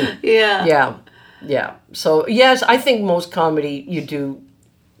funny. Yeah. Yeah. So, yes, I think most comedy you do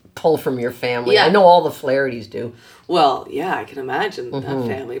pull from your family. Yeah. I know all the Flahertys do. Well, yeah, I can imagine that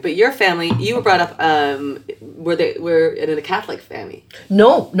family. But your family, you were brought up, were in a Catholic family.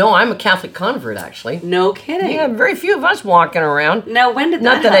 No, I'm a Catholic convert, actually. No kidding. Yeah, very few of us walking around. Now, when did that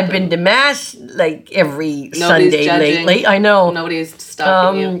Not that happen? I've been to Mass, like, every Nobody's Sunday judging. lately. I know. Nobody's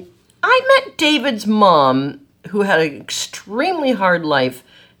stopping you. I met David's mom, who had an extremely hard life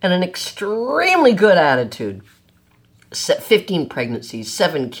and an extremely good attitude. 15 pregnancies,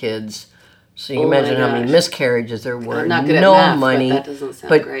 7 kids. So you imagine how many miscarriages there were. I'm not good no at math, money. but that doesn't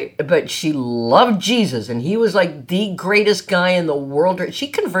sound great. But she loved Jesus, and he was like the greatest guy in the world. She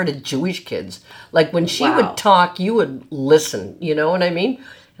converted Jewish kids. Like when she would talk, you would listen. You know what I mean?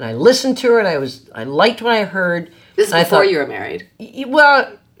 And I listened to her, and I liked what I heard. This is before you were married.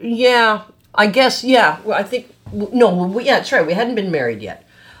 Well, yeah, I guess, yeah. Well, I think yeah, that's right. We hadn't been married yet.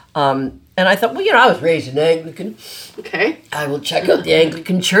 And I thought, well, I was raised in Anglican. Okay. I will check out the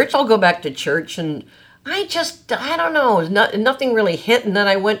Anglican church. I'll go back to church. And I don't know. Nothing really hit. And then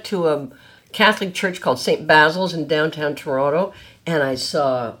I went to a Catholic church called St. Basil's in downtown Toronto. And I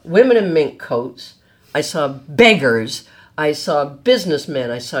saw women in mink coats. I saw beggars. I saw businessmen.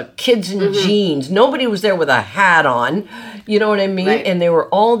 I saw kids in jeans. Nobody was there with a hat on. You know what I mean? Right. And they were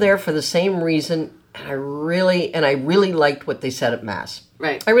all there for the same reason. And I really liked what they said at Mass.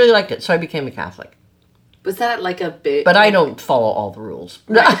 Right. I really liked it, so I became a Catholic. Was that like a big... But I don't follow all the rules.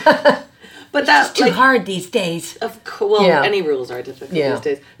 Right. But that's too hard these days. Any rules are difficult these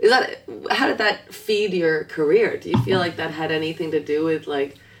days. How did that feed your career? Do you feel like that had anything to do with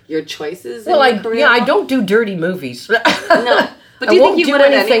like your choices in your career? I don't do dirty movies. No. But do you think you would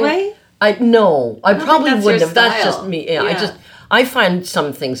have anyway? I probably wouldn't have. That's style. just me. Yeah. I find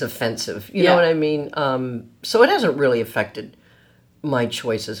some things offensive. You know what I mean? So it hasn't really affected my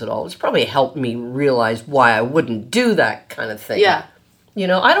choices at all. It's probably helped me realize why I wouldn't do that kind of thing. Yeah.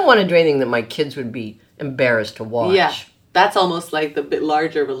 I don't want to do anything that my kids would be embarrassed to watch. Yeah. That's almost like the bit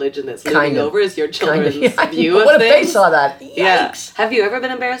larger religion that's looming over is your children's view of what things. What if they saw that? Yikes. Yeah. Have you ever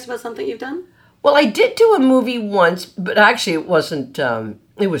been embarrassed about something you've done? Well, I did do a movie once, but actually it wasn't,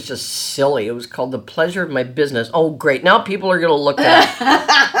 it was just silly. It was called The Pleasure of My Business. Oh, great. Now people are going to look at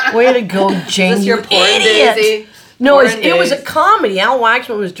it. Way to go, Jane. Is this your you porn idiot. Daisy? No, Porn it was a days. comedy. Al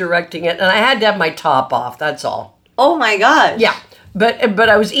Waxman was directing it, and I had to have my top off. That's all. Oh my God. Yeah. But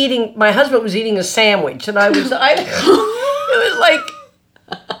I was eating, my husband was eating a sandwich, and it was like,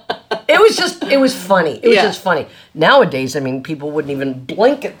 it was funny. It was Yeah. just funny. Nowadays, I mean, people wouldn't even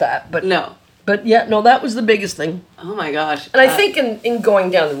blink at that. No. But yeah, no, that was the biggest thing. Oh my gosh. And I think in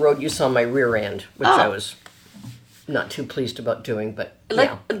going down the road, you saw my rear end, which Oh. I was not too pleased about doing, but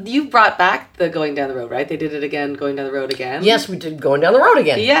like yeah. you brought back the going down the road, right? They did it again, going down the road again. Yes, we did going down the road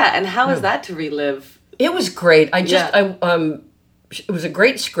again. Yeah, and how is that to relive? It was great. Yeah. It was a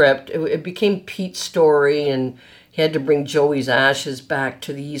great script. It became Pete's story, and he had to bring Joey's ashes back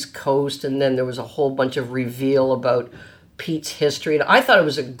to the East Coast, and then there was a whole bunch of reveal about Pete's history. And I thought it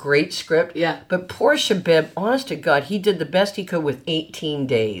was a great script. Yeah. But poor Shabib, honest to God, he did the best he could with 18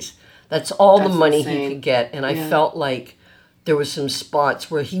 days. That's all That's the money insane. he could get, and I Yeah. felt like there was some spots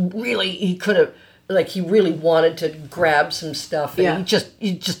where he could have, like, he really wanted to grab some stuff, and Yeah.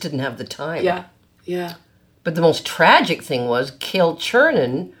 he just didn't have the time. Yeah. Yeah. But the most tragic thing was Cale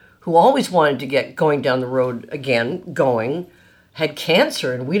Chernin, who always wanted to get going down the road again, had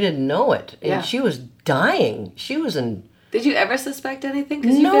cancer, and we didn't know it. And Yeah. she was dying. She was in... Did you ever suspect anything?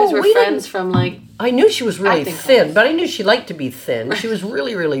 Because you No, guys were we friends didn't. from like. I knew she was really Acting thin, class. but I knew she liked to be thin. She was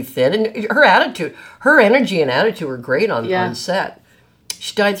really, really thin. And her attitude, her energy and attitude were great on set.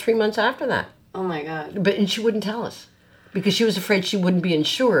 She died 3 months after that. Oh my God. And she wouldn't tell us. Because she was afraid she wouldn't be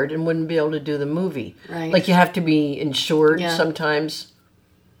insured and wouldn't be able to do the movie. Right. Like, you have to be insured Yeah. sometimes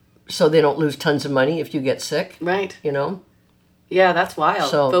so they don't lose tons of money if you get sick, Right. you know? Yeah, that's wild.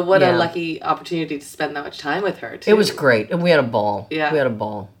 So, but what yeah. a lucky opportunity to spend that much time with her, too. It was great. And we had a ball. Yeah. We had a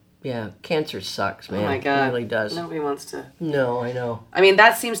ball. Yeah. Cancer sucks, man. Oh my God. It really does. Nobody wants to. No, I know. I mean,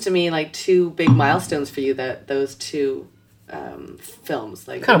 that seems to me like two big milestones for you, those two films.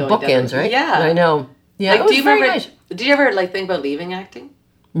 Like Kind of going down bookends, the- right? Yeah. I know. Yeah, Like, it was do you very ever, nice. did you ever like think about leaving acting?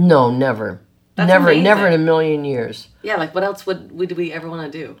 No, never. That's never amazing. in a million years. Yeah, like what else would we ever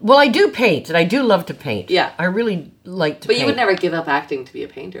want to do? Well, I do paint, and I do love to paint. Yeah. I really like to But paint. you would never give up acting to be a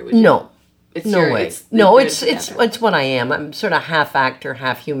painter, would you? No. It's No your, way. It's No, you're it's together. it's what I am. I'm sort of half actor,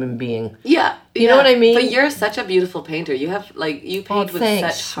 half human being. Yeah, You know what I mean? But you're such a beautiful painter. You have like you paint with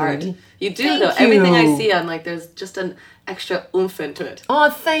thanks, such heart. sweetie. You do Thank though. Everything I you. see, I'm like, there's just an extra oomph into it. Oh,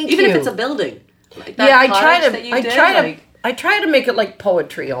 thank you. Even if it's a building. Like that yeah, I cottage try to. that you I did, try to. like, I try to make it like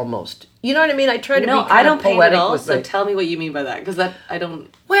poetry almost. You know what I mean? I try to no, be I kind don't of paint poetic at all. with So it. tell me what you mean by that, because that I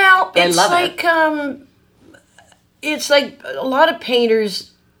don't. Well, I it's love it. like a lot of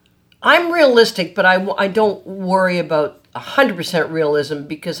painters. I'm realistic, but I don't worry about 100% realism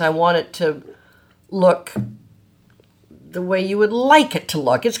because I want it to look the way you would like it to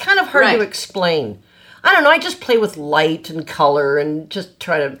look. It's kind of hard Right. to explain. I don't know. I just play with light and color and just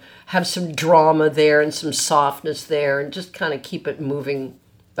try to have some drama there and some softness there and just kind of keep it moving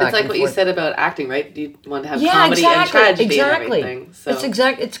back It's like and what you forth. said about acting, right? You want to have Yeah, comedy exactly. and tragedy exactly. and everything. So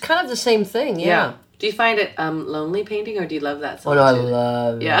It's kind of the same thing. Yeah. Do you find it lonely painting, or do you love that so Oh no, I much?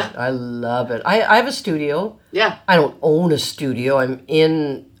 love Yeah. it. I love it. I have a studio. Yeah. I don't own a studio. I'm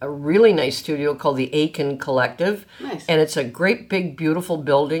in a really nice studio called the Aiken Collective. Nice. And it's a great big beautiful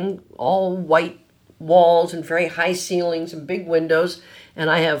building, all white walls and very high ceilings and big windows. And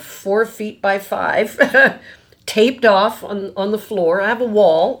I have 4 feet by 5 taped off on the floor. I have a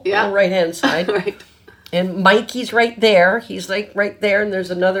wall Yeah. on the right hand side. Right. And Mikey's right there. He's like right there, and there's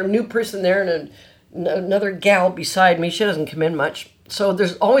another new person there, and another gal beside me. She doesn't come in much, so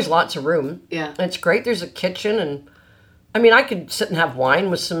there's always lots of room. Yeah. And it's great. There's a kitchen, and I mean, I could sit and have wine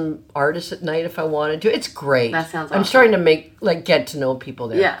with some artists at night if I wanted to. It's great. That sounds I'm awesome. starting to get to know people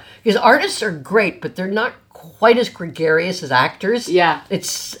there. Yeah. Because artists are great, but they're not quite as gregarious as actors. Yeah.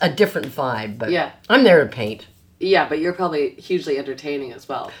 It's a different vibe, but Yeah. I'm there to paint. Yeah, but you're probably hugely entertaining as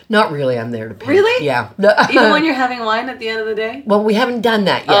well. Not really. I'm there to paint. Really? Yeah. Even when you're having wine at the end of the day? Well, we haven't done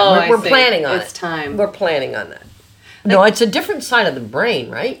that yet. Oh, we're I see. planning on it. It's time. We're planning on that. No, it's a different side of the brain,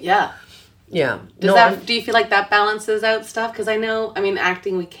 right? Yeah. Yeah. Do you feel like that balances out stuff? Because I know,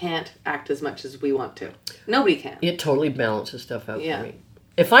 acting, we can't act as much as we want to. Nobody can. it totally balances stuff out Yeah. for me.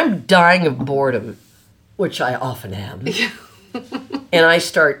 If I'm dying of boredom, which I often am, and I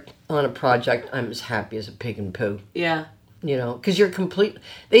start on a project, I'm as happy as a pig in poo. Yeah. You know, because you're complete.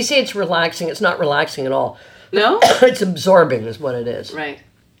 They say it's relaxing. It's not relaxing at all. No? It's absorbing, is what it is. Right.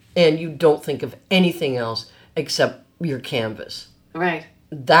 And you don't think of anything else except your canvas. Right.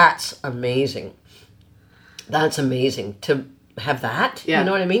 That's amazing. That's amazing to have that. Yeah. You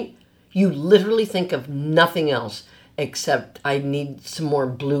know what I mean? You literally think of nothing else except I need some more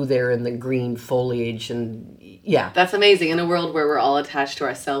blue there in the green foliage, and yeah. That's amazing in a world where we're all attached to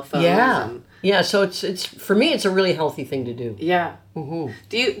our cell phones. Yeah. And, yeah, so it's for me it's a really healthy thing to do. yeah. Mm-hmm.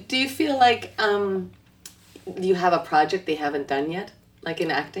 Do you feel like you have a project they haven't done yet, like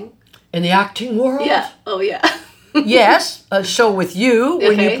in acting? In the acting world? Yeah. Oh yeah. Yes, a show with you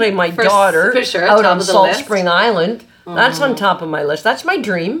when you Okay. play my For daughter sure, out top on of the Salt list. Spring Island. That's on top of my list. That's my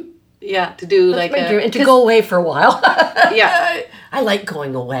dream. Yeah. To do That's like my dream. And to go away for a while. Yeah. I like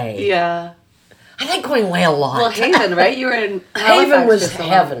going away. Yeah. I like going away a lot. Well, Haven, right? You were in Haven Halifax was for so long.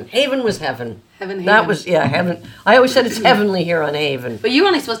 heaven. Haven was heaven. Heaven. That was, yeah, heaven. I always said it's heavenly here on Haven. But you were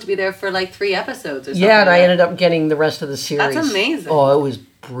only supposed to be there for like 3 episodes or something. Yeah, and I right? ended up getting the rest of the series. That's amazing. Oh, it was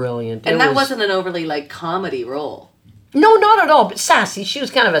brilliant. And It that was- wasn't an overly like comedy role. No, not at all, but sassy. She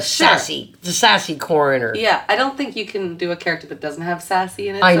was kind of a Sure. the sassy coroner. Yeah, I don't think you can do a character that doesn't have sassy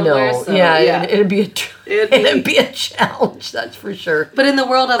in it. I somewhere, know. so, yeah, it'd be It'd be- a challenge, that's for sure. But in the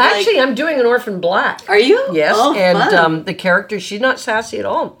world of Actually, like, I'm doing an Orphan Black. are you? Yes, Oh, and fun. the character, she's not sassy at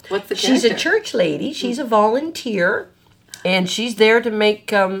all. What's the She's a character? church lady. She's a volunteer, and she's there to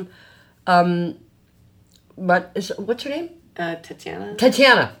make what's her name? Tatiana.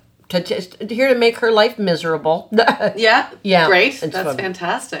 Tatiana. Here to make her life miserable. Yeah. Yeah, Great. it's That's fun.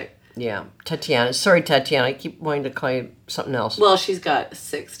 fantastic. Yeah, Tatiana. Sorry, Tatiana. I keep wanting to call you something else. Well, she's got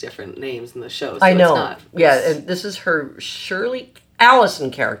 6 different names in the show. So I know. It's not, Yeah, and this is her Shirley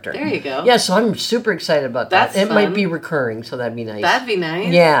Allison character. There you go. Yeah, so I'm super excited about that. That's It might fun. be recurring, so that'd be nice. That'd be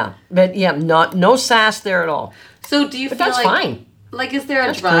nice. Yeah, but yeah, no sass there at all. So do you But feel that's like fine. like is there a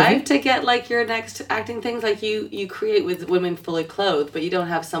That's drive groovy. to get like your next acting things like you create with women fully clothed, but you don't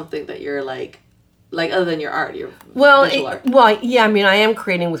have something that you're like other than your art, your visual art. Yeah. I mean, I am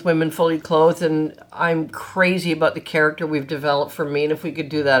creating with women fully clothed, and I'm crazy about the character we've developed for me. And if we could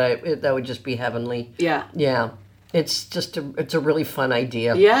do that, that would just be heavenly. Yeah. Yeah, it's just it's a really fun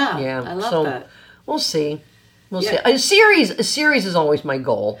idea. Yeah, yeah. I love so that. We'll see. We'll Yeah. see. A series is always my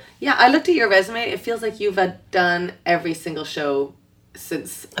goal. Yeah, I looked at your resume. It feels like you've done every single show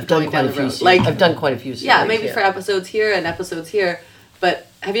since I've done going quite down a the few. road. Series. Like, I've done quite a few series. yeah, maybe for episodes here and episodes here. But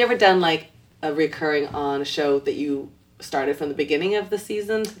have you ever done like a recurring on a show that you started from the beginning of the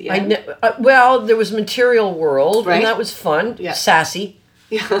season to the end? Well, there was Material World, Right. and that was fun. Yeah. Sassy.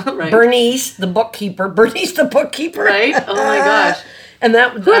 Yeah, right. Bernice the bookkeeper. Right? Oh my gosh. And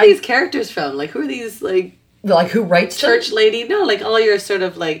that Who are these characters from? Like, who are these like like who writes them? church lady? No, like all your sort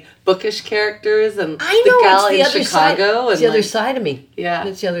of like bookish characters and I know the gal it's the in other Chicago side. and It's the other like, side of me. Yeah.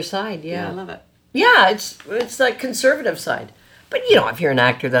 It's the other side. Yeah, I Yeah. love it. Yeah, it's like conservative side. But you know, if you're an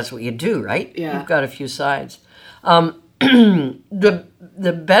actor, that's what you do, right? Yeah. You've got a few sides.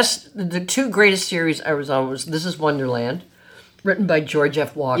 The 2 greatest series I was on was This Is Wonderland, written by George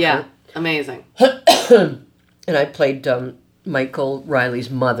F. Walker. Yeah, amazing. And I played Michael Riley's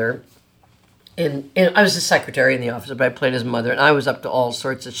mother. And I was the secretary in the office, but I played his mother, and I was up to all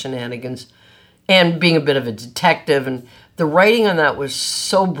sorts of shenanigans. And being a bit of a detective, and the writing on that was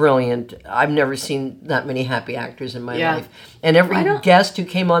so brilliant. I've never seen that many happy actors in my Yeah. life. And every Why don't- guest who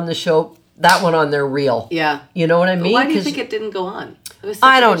came on the show, that went on their reel. Yeah. You know what I But mean? why do you 'Cause think it didn't go on? It was such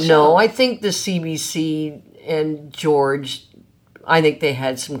I a don't good know. show. I think the CBC and George, I think they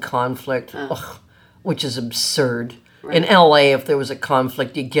had some conflict, which is absurd. Right. In LA, if there was a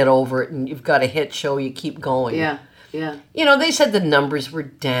conflict, you get over it, and you've got a hit show, you keep going. Yeah, yeah. You know, they said the numbers were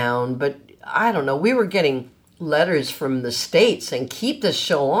down, but I don't know. We were getting letters from the states saying, keep this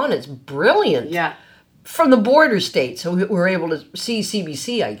show on. It's brilliant. Yeah, From the border states. So we were able to see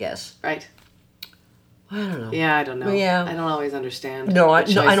CBC, I guess. right. I don't know. Yeah, I don't know. Yeah. I don't always understand. No, I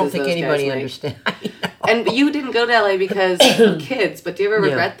the don't choices think those anybody guys make. understands. And you didn't go to LA because of kids, but do you ever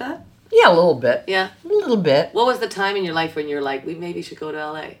Yeah. regret that? Yeah, a little bit. Yeah. A little bit. What was the time in your life when you're like, we maybe should go to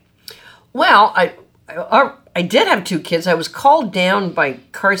LA? Well, I did have 2 kids. I was called down by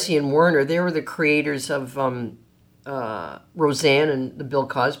Carsey and Werner. They were the creators of Roseanne and the Bill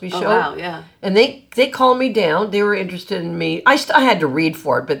Cosby Show. Oh, wow, yeah. And they called me down. They were interested in me. I had to read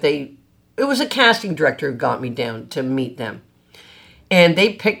for it, but it was a casting director who got me down to meet them. And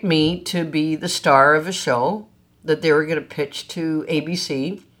they picked me to be the star of a show that they were going to pitch to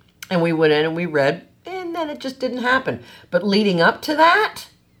ABC. And we went in and we read, and then it just didn't happen. But leading up to that,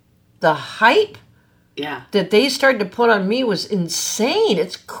 the hype Yeah. that they started to put on me was insane.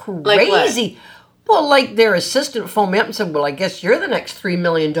 It's crazy. Like what? Well, like their assistant phoned me up and said, well, I guess you're the next $3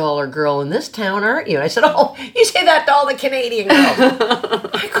 million girl in this town, aren't you? And I said, oh, you say that to all the Canadian girls.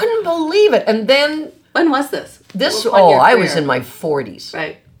 I couldn't believe it. And then When was this? What point in your I was career? in my 40s.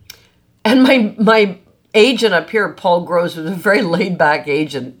 Right. And my agent up here, Paul Gross, was a very laid-back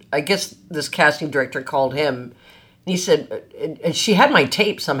agent. I guess this casting director called him, and he said, and she had my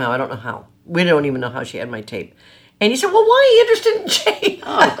tape somehow. I don't know how. We don't even know how she had my tape. And he said, well, why are you interested in Jane?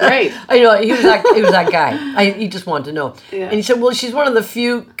 Oh, great. I know, he was that guy. He just wanted to know. Yeah. And he said, well, she's one of the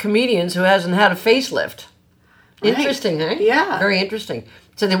few comedians who hasn't had a facelift. Right. Interesting, eh? Yeah. Very interesting.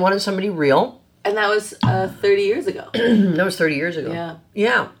 So they wanted somebody real. And that was 30 years ago. That was 30 years ago. Yeah.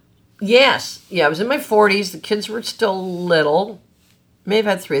 Yeah. Yes. Yeah, I was in my 40s. The kids were still little. May have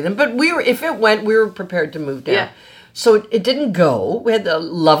had 3 of them. But if it went, we were prepared to move down. Yeah. So it didn't go. We had a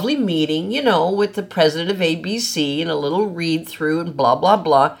lovely meeting, with the president of ABC and a little read through and blah, blah,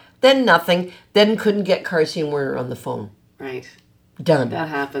 blah. Then nothing. Then couldn't get Carsey and Werner on the phone. Right. Done. That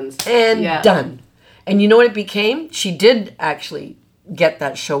happens. And done. And you know what it became? She did actually get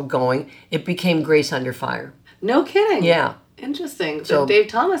that show going. It became Grace Under Fire. No kidding. Yeah. Interesting. So So Dave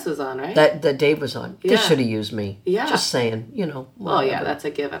Thomas was on, right? That Dave was on. They Yeah. should have used me. Yeah. Just saying, Oh, yeah, whatever. that's a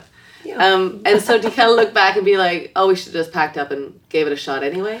given. Yeah. And so do you kind of look back and be like, oh, we should have just packed up and gave it a shot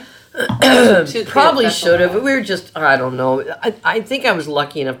anyway? Probably should have. We were just, I don't know. I think I was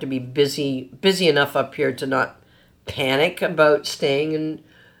lucky enough to be busy enough up here to not panic about staying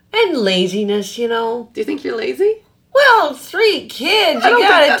and laziness, Do you think you're lazy? Well, 3 kids. You don't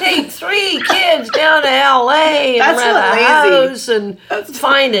gotta think take 3 kids down to LA and That's rent not a lazy. house and That's-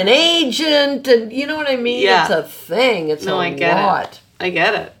 find an agent and you know what I mean? Yeah. It's a thing. It's No, a I get lot. I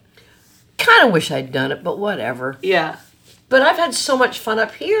get it. Kind of wish I'd done it, but whatever. Yeah. But I've had so much fun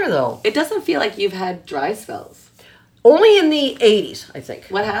up here, though. It doesn't feel like you've had dry spells. Only in the 80s, I think.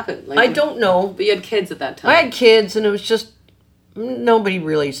 What happened? I don't know. But you had kids at that time. I had kids, and it was just nobody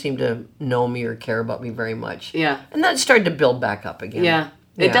really seemed to know me or care about me very much. Yeah. And that started to build back up again. Yeah.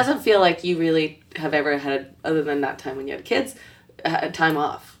 It Yeah. doesn't feel like you really have ever had, other than that time when you had kids, time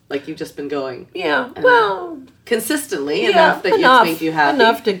off. Like you've just been going Yeah. Well, consistently enough that it's made you happy.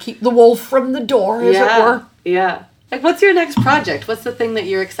 Enough to keep the wolf from the door, as it were. Yeah. Like, what's your next project? What's the thing that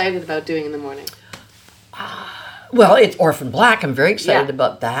you're excited about doing in the morning? Well, it's Orphan Black. I'm very excited Yeah.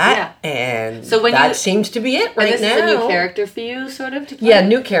 about that. And So when that you- seems to be it right And this now. is a new character for you, sort of, to play? Yeah,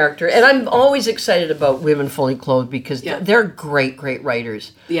 new character. And I'm always excited about Women Fully Clothed because Yeah. they're great, great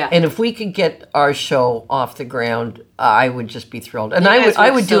writers. Yeah. And if we could get our show off the ground, I would just be thrilled. And You I guys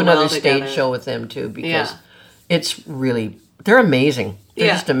would work do so another well stage together. show with them too because Yeah. it's really, they're amazing.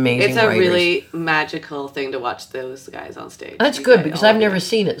 They're just amazing It's a writers. really magical thing to watch those guys on stage. That's You good guys because all I've do never it.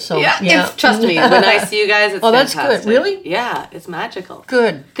 seen it. So Yeah, It's, trust me, when I see you guys, it's Oh, that's good. fantastic. Really? Yeah, it's magical.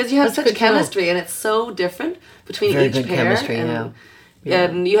 Good. Because you have That's such good to know. chemistry, and it's so different between Very each good pair. chemistry, and, yeah.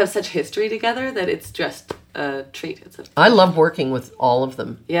 and you have such history together that it's just a treat. It's a, I love working with all of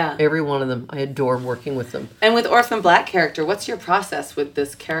them. Yeah. Every one of them. I adore working with them. and with Orphan Black character, what's your process with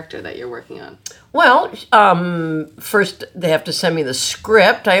this character that you're working on? Well, first they have to send me the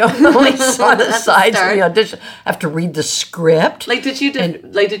script. I only saw the That's a sides of start. the audition. I have to read the script. Like, did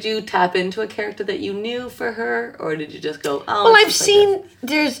you tap into a character that you knew for her, or did you just go? Oh, Well, it's I've just like seen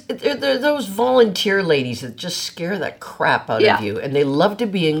this? there those volunteer ladies that just scare the crap out Yeah. of you, and they love to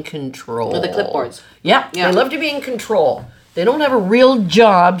be in control. With the clipboards. Yeah, Yeah. they love to be in control. They don't have a real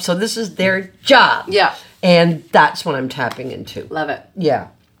job, so this is their job. Yeah. And that's what I'm tapping into. Love it. Yeah.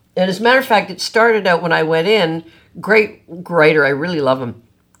 And as a matter of fact, it started out when I went in. Great writer. I really love him.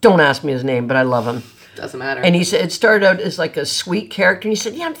 Don't ask me his name, but I love him. Doesn't matter. And he said it started out as like a sweet character. And he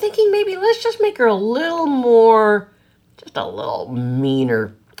said, yeah, I'm thinking maybe let's just make her a little more, just a little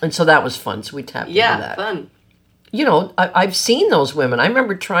meaner. And so that was fun. So we tapped into that. Fun. You know, I've seen those women. I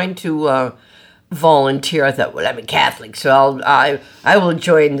remember trying to volunteer. I thought, well, I'm a Catholic, so I will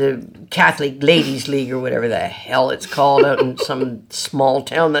join the Catholic Ladies League or whatever the hell it's called out in some small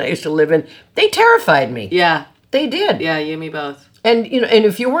town that I used to live in. They terrified me. Yeah. They did. Yeah, you and me both. And you know, and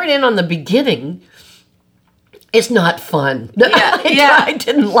if you weren't in on the beginning, it's not fun. Yeah, yeah. I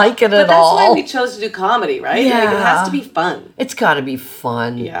didn't like it But at that's all. why we chose to do comedy, right? Like, it has to be fun. It's got to be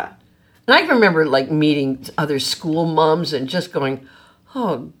fun. Yeah. And I remember like meeting other school moms and just going,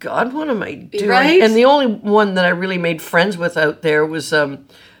 oh God, what am I doing? Right? And the only one that I really made friends with out there was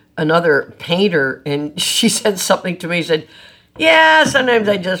another painter. And she said something to me. She said, yeah, sometimes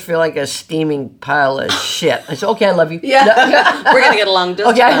I just feel like a steaming pile of shit. I said, okay, I love you. Yeah. We're going to get along just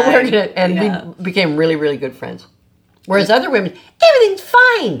Okay, fine. we're gonna, and Yeah. we became really, really good friends. Whereas other women, everything's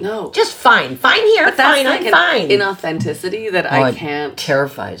fine. No. Just fine. Fine here, But that's fine, like I'm an fine. inauthenticity that Oh, I it can't.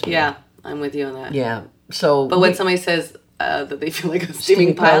 terrifies me. Yeah, I'm with you on that. Yeah. So But when somebody says that they feel like a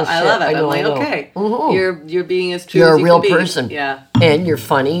steaming pile, of I shit. love it. I know, I'm like, I know. okay, Mhm. you're being as true you're as a you real can be. person. Yeah. And you're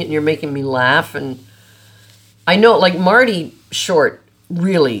funny and you're making me laugh and I know like Marty Short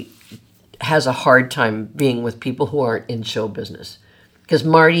really has a hard time being with people who aren't in show business. Because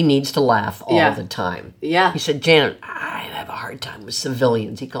Marty needs to laugh all the time. Yeah. He said, Janet, I have a hard time with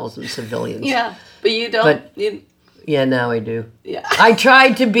civilians. He calls them civilians. Yeah. But you don't. Yeah, now I do. Yeah. I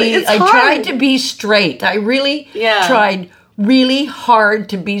tried to be. It's I hard. tried to be straight. I really tried really hard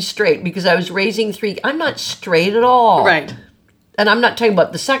to be straight because I was raising 3. I'm not straight at all. Right. And I'm not talking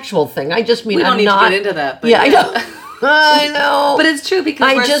about the sexual thing. I just mean we don't I'm need not. to get into that. But Yeah, I know. I know. But it's true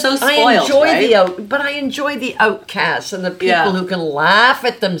because we're so spoiled, I enjoy right? but I enjoy the outcasts and the people Yeah. who can laugh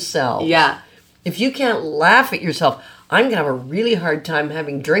at themselves. Yeah. If you can't laugh at yourself, I'm going to have a really hard time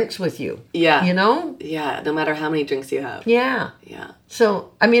having drinks with you. Yeah. You know? Yeah, no matter how many drinks you have. Yeah. Yeah.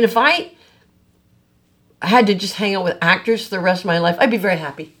 So, I mean, if I had to just hang out with actors for the rest of my life, I'd be very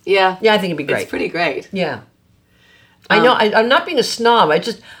happy. Yeah. Yeah, I think it'd be great. It's pretty great. Yeah. I know. I'm not being a snob.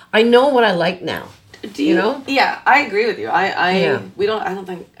 I know what I like now. Do you know? Yeah, I agree with you. Yeah. I don't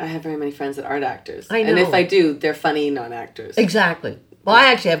think I have very many friends that aren't actors. I know. And if I do, they're funny non-actors. Exactly. Well, I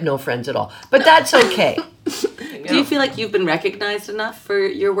actually have no friends at all. But that's okay. Do you feel like you've been recognized enough for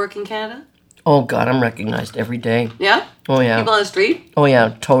your work in Canada? Oh, God, I'm recognized every day. Yeah? Oh, yeah. People on the street? Oh,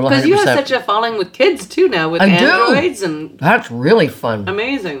 yeah, total 100%. Because you have such a following with kids, too, now, with I do. androids and... That's really fun.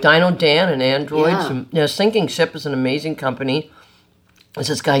 Amazing. Dino Dan and androids. Yeah. And, Sinking Ship is an amazing company. There's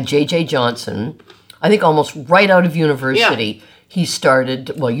this guy, J.J. Johnson. I think almost right out of university, he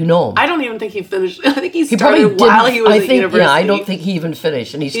started, well, you know him. I don't even think he finished. I think he He started while he was at university. Yeah, I don't think he even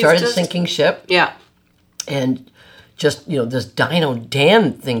finished. And he started Sinking Ship. Yeah. And just, this Dino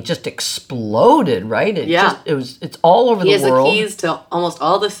Dan thing just exploded, right? It's all over the world. He has the keys to almost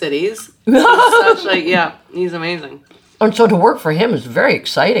all the cities. He's amazing. And so to work for him is very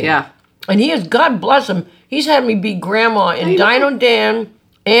exciting. Yeah. And he is, God bless him, he's had me be grandma in Dino Dan,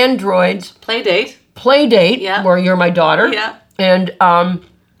 Androids, Playdate, where you're my daughter. Yeah. And,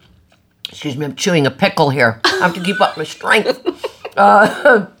 excuse me, I'm chewing a pickle here. I have to keep up my strength.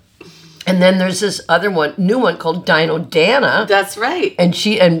 And then there's this other new one called Dino Dana. That's right. And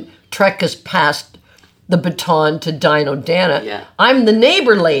Trek has passed the baton to Dino Dana. Yeah. I'm the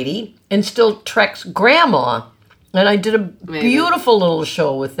neighbor lady and still Trek's grandma. And I did a beautiful little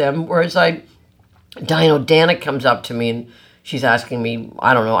show with them, whereas Dino Dana comes up to me and she's asking me,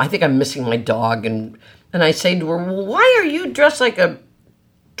 I don't know, I think I'm missing my dog. And I say to her, well, why are you dressed like a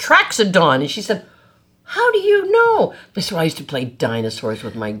Traxodon? And she said, how do you know? I said, well, I used to play dinosaurs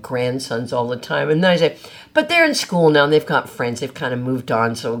with my grandsons all the time. And then I say, but they're in school now and they've got friends. They've kind of moved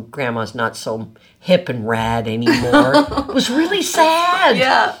on, so grandma's not so hip and rad anymore. It was really sad.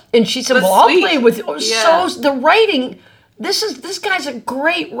 Yeah. And she said, well, I'll play with you. So the writing, this guy's a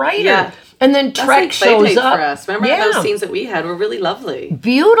great writer. Yeah. And then Trek shows up. For us. Remember those scenes that we had were really lovely.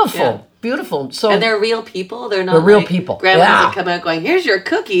 Beautiful. Yeah. Beautiful. So and they're real people. They're not real people. Grandmas that come out going, here's your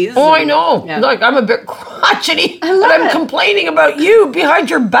cookies. Oh, I know. Yeah. Like, I'm a bit crotchety, but love I'm it. complaining about you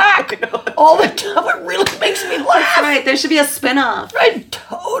behind your back all the time. It really makes me laugh. Right. There should be a spin-off. Right,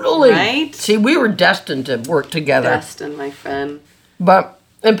 totally. Right? See, we were destined to work together. Destin, my friend.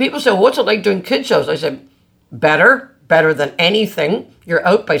 And people say, what's it like doing kid shows? I said, better than anything. You're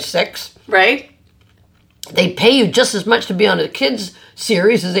out by 6. Right? They pay you just as much to be on a kids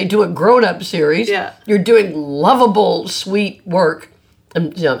series as they do a grown-up series. Yeah. You're doing lovable, sweet work.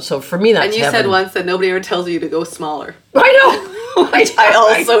 And so for me, that's And you heaven. said once that nobody ever tells you to go smaller. I know. Which I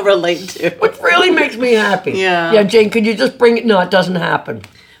also relate to. Which really makes me happy. Yeah. Yeah, Jane, could you just bring it? No, it doesn't happen.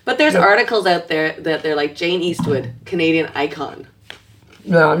 But there's articles out there that they're like Jane Eastwood, Canadian icon.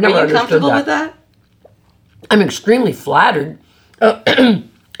 No, I've never Are you understood comfortable with that? I'm extremely flattered.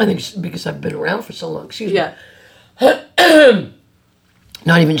 I think it's because I've been around for so long. Excuse me. Yeah.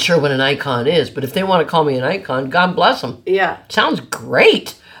 Not even sure what an icon is, but if they want to call me an icon, God bless them. Yeah. Sounds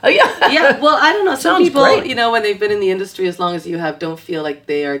great. Yeah, well, I don't know. Some Sounds people, great. when they've been in the industry as long as you have, don't feel like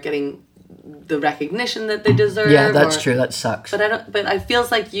they are getting the recognition that they deserve. Yeah, that's true. That sucks. But I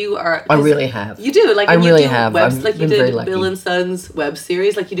feels like you are. I really have. You do. Like I you really do have. Webs, like you been very did lucky. Bill and Son's web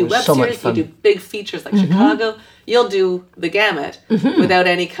series. Like you do web so much series. fun. You do big features like Chicago. You'll do the gamut without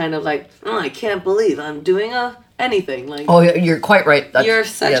any kind of like, oh, I can't believe I'm doing anything. Like, Oh, you're quite right. you're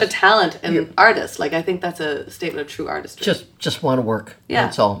such a talent and artist. Like I think that's a statement of true artistry. Just want to work. Yeah.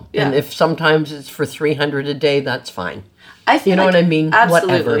 That's all. Yeah. And if sometimes it's for $300 a day, that's fine. I feel You know like, what I mean?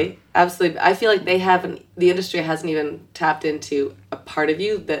 Absolutely. Whatever. Absolutely. I feel like the industry hasn't even tapped into a part of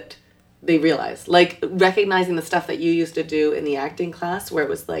you that they realize. Like recognizing the stuff that you used to do in the acting class where it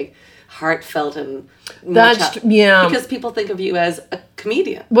was like heartfelt and because people think of you as a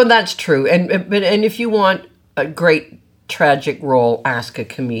comedian. Well, that's true. And if you want a great tragic role, ask a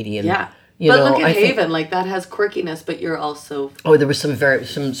comedian. Yeah. You but know, look at I think- Haven, like that has quirkiness, but you're also Oh, there was some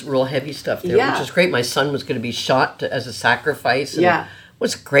real heavy stuff there, Yeah. which was great. My son was going to be shot as a sacrifice. And Yeah. it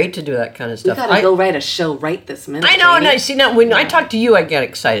was great to do that kind of we stuff. gotta go write a show right this minute. I know, and Jamie. I see now when I talk to you, I get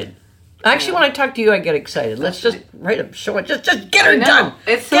excited. Actually, when I talk to you, I get excited. Let's just write a show. Just get her I know. done.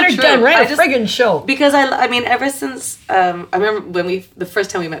 It's so get her true. done. Write I a just- friggin' show. Because I mean, ever since I remember when the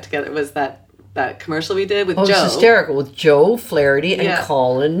first time we met together was that commercial we did with Oh, Joe. it's hysterical with Joe Flaherty and Yeah.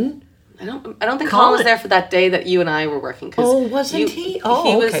 Colin. I don't think Colin. Colin was there for that day that you and I were working. 'Cause Oh, wasn't he? Oh,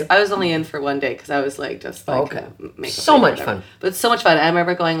 he was. okay. I was only in for one day because I was like just like Okay. makeup So lady or much whatever. fun. But so much fun. I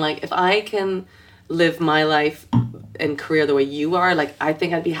remember going like, if I can live my life and career the way you are, like I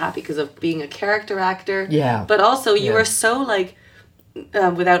think I'd be happy because of being a character actor. Yeah. But also you Yeah. were so like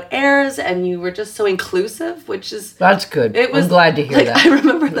without airs, and you were just so inclusive, which is. That's good. It was I'm glad to hear like, that. I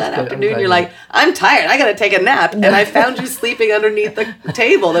remember that That's good. I'm afternoon. glad You're to like, I'm tired. I gotta take a nap, and I found you sleeping underneath the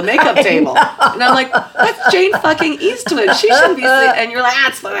table, the makeup table, and I'm like, that's Jane fucking Eastwood. She shouldn't be sleeping. And you're like,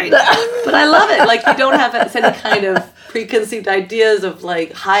 that's fine. But I love it. Like you don't have any kind of preconceived ideas of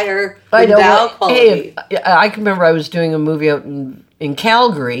like higher I know. endowed quality. Hey, I can remember I was doing a movie out in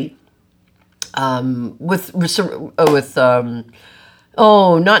Calgary with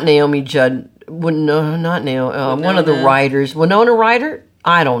not Naomi Judd. No, not Naomi. One of the Winona. writers. Winona Ryder?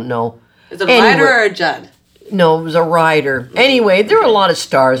 I don't know. Is it a Ryder or a Judd? No, it was a writer. Anyway, there were a lot of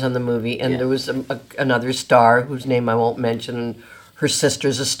stars on the movie, and there was another star whose name I won't mention. And her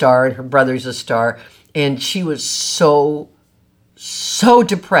sister's a star, and her brother's a star, and she was so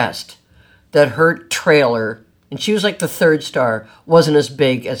depressed that her trailer, and she was like the third star, wasn't as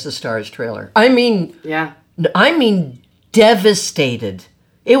big as the star's trailer. I mean devastated.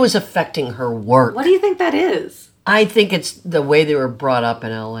 It was affecting her work. What do you think that is? I think it's the way they were brought up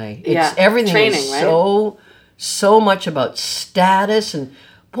in LA. Yeah, Everything training, is right? so much about status, and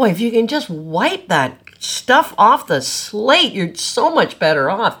boy, if you can just wipe that stuff off the slate, you're so much better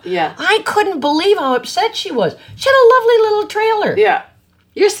off. Yeah. I couldn't believe how upset she was. She had a lovely little trailer. Yeah.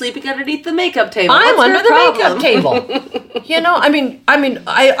 You're sleeping underneath the makeup table. I'm What's under your the problem? makeup table. You know,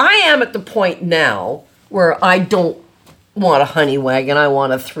 I am at the point now where I don't want a honey wagon, I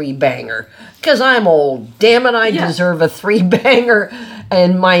want a 3-banger. Because I'm old. Damn it, I deserve a 3-banger.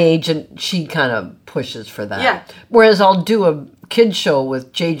 And my agent, she kind of pushes for that. Yeah. Whereas I'll do a kid show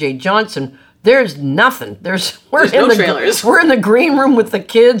with J.J. Johnson, there's nothing. There's no trailers. We're in the green room with the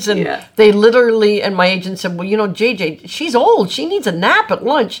kids, and Yeah. they literally, and my agent said, well, you know, JJ, she's old. She needs a nap at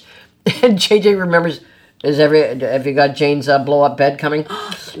lunch. And JJ remembers, have you got Jane's blow-up bed coming?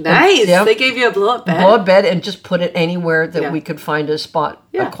 Nice. Yeah. They gave you a blow-up bed. Blow-up bed and just put it anywhere that Yeah. we could find a spot,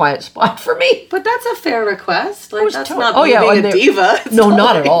 Yeah. a quiet spot for me. But that's a fair request. Like, was that's totally- not you being and a they- diva. It's No,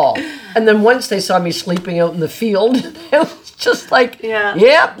 not like- at all. And then once they saw me sleeping out in the field, it was just like, Yeah.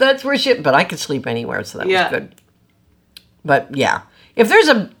 yep, that's where she. But I could sleep anywhere, so that Yeah. was good. But yeah, if there's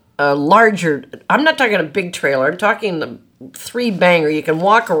a larger, I'm not talking a big trailer. I'm talking the 3-banger. You can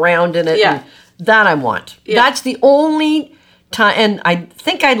walk around in it. Yeah. And that I want. Yeah. That's the only time, and I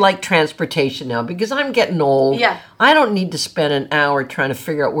think I'd like transportation now because I'm getting old. Yeah. I don't need to spend an hour trying to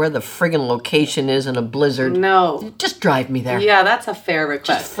figure out where the friggin' location is in a blizzard. No. Just drive me there. Yeah, that's a fair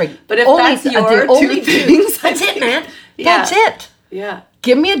request. Frig- But if only that's th- your the two only things, That's it, man. Yeah. That's it. Yeah.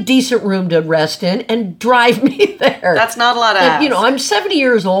 Give me a decent room to rest in and drive me there. That's not a lot of And, ask. I'm 70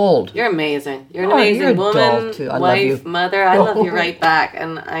 years old. You're amazing. You're an Oh, amazing you're a woman, doll, too. I love wife, you. mother. I love you right back.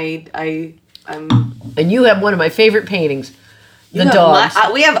 And I'm And you have one of my favorite paintings, the have dogs.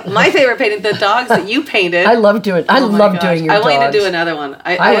 we have my favorite painting, the dogs that you painted. I love doing. I Oh my love gosh. doing your I dogs. want you to do another one.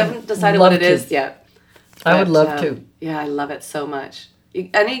 I would haven't decided what love it is to. yet. I would But, love to. Yeah, I love it so much.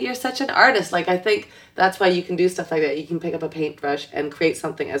 You're such an artist. Like, I think that's why you can do stuff like that. You can pick up a paintbrush and create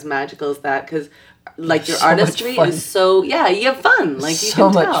something as magical as that because, like, your So much artistry fun. is so, you have fun. Like, you So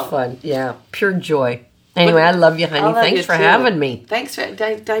can much tell. fun. Yeah, pure joy. Anyway, I love you, honey. I love Thanks you for too. having me. Thanks for,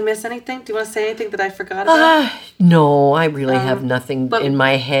 did I miss anything? Do you want to say anything that I forgot about? No, I really have nothing but- in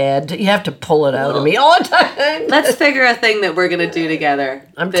my head. You have to pull it out of me all the time. Let's figure a thing that we're going to do together.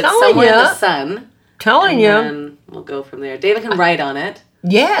 I'm that's telling somewhere in ya. the sun. Telling you. And we'll go from there. David can write on it.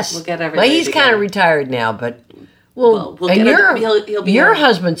 Yes. We'll get Well, everybody he's kind together. of retired now, but We'll and get your he'll be your a-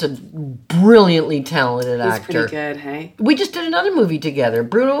 husband's a brilliantly talented He's actor. pretty good, hey? We just did another movie together,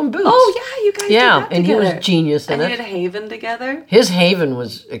 Bruno and Boots. Oh, yeah, you guys Yeah, did that and he together. was genius in and it. you did Haven together. His Haven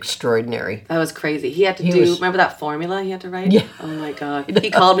was extraordinary. That was crazy. He had to He do, was- remember that formula he had to write? Yeah. Oh my God. He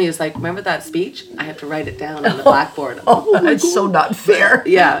called me, he was like, remember that speech? I have to write it down on the blackboard. Oh, it's so not fair.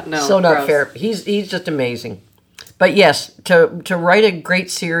 Yeah, no. So not gross. fair. He's just amazing. But yes, to write a great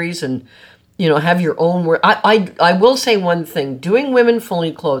series and have your own work. I will say one thing: doing Women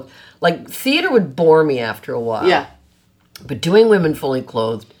Fully Clothed, like theater would bore me after a while. Yeah. But doing Women Fully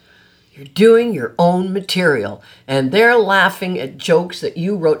Clothed, you're doing your own material, and they're laughing at jokes that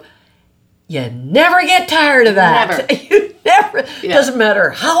you wrote. You never get tired of that. Never. You never. Yeah. Doesn't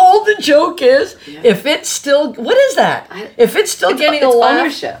matter how old the joke is. Yeah. If it's still, what is that? If it's still getting a laugh.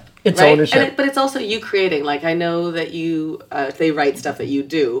 Ownership. It's right? ownership. But it's also you creating. Like, I know that you, they write stuff that you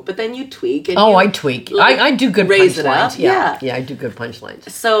do, but then you tweak. And I tweak. Like, I do good raise it up. punchlines. Yeah, I do good punchlines.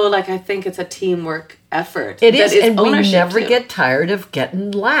 So, like, I think it's a teamwork effort. It is, and we never too. get tired of getting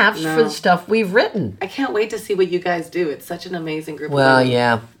laughs for the stuff we've written. I can't wait to see what you guys do. It's such an amazing group of women.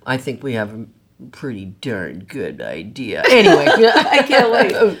 Yeah, I think we have a pretty darn good idea. Anyway. I can't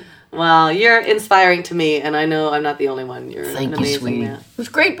wait. Well, you're inspiring to me, and I know I'm not the only one. You're Thank an you, amazing sweetie. man. It was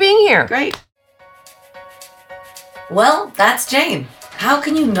great being here. Great. Well, that's Jane. How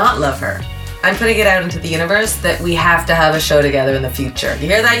can you not love her? I'm putting it out into the universe that we have to have a show together in the future. You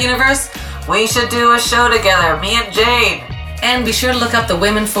hear that, universe? We should do a show together, me and Jane. And be sure to look up the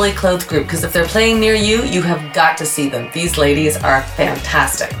Women Fully Clothed group, because if they're playing near you, you have got to see them. These ladies are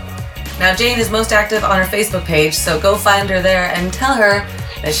fantastic. Now, Jane is most active on her Facebook page, so go find her there and tell her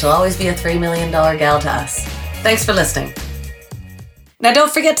that she'll always be a $3 million gal to us. Thanks for listening. Now,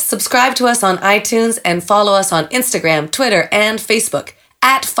 don't forget to subscribe to us on iTunes and follow us on Instagram, Twitter, and Facebook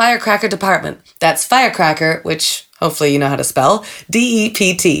at Firecracker Department. That's Firecracker, which hopefully you know how to spell,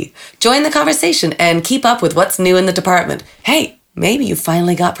 DEPT. Join the conversation and keep up with what's new in the department. Hey, maybe you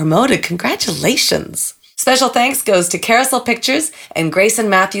finally got promoted. Congratulations. Special thanks goes to Carousel Pictures and Grayson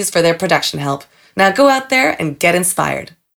Matthews for their production help. Now go out there and get inspired.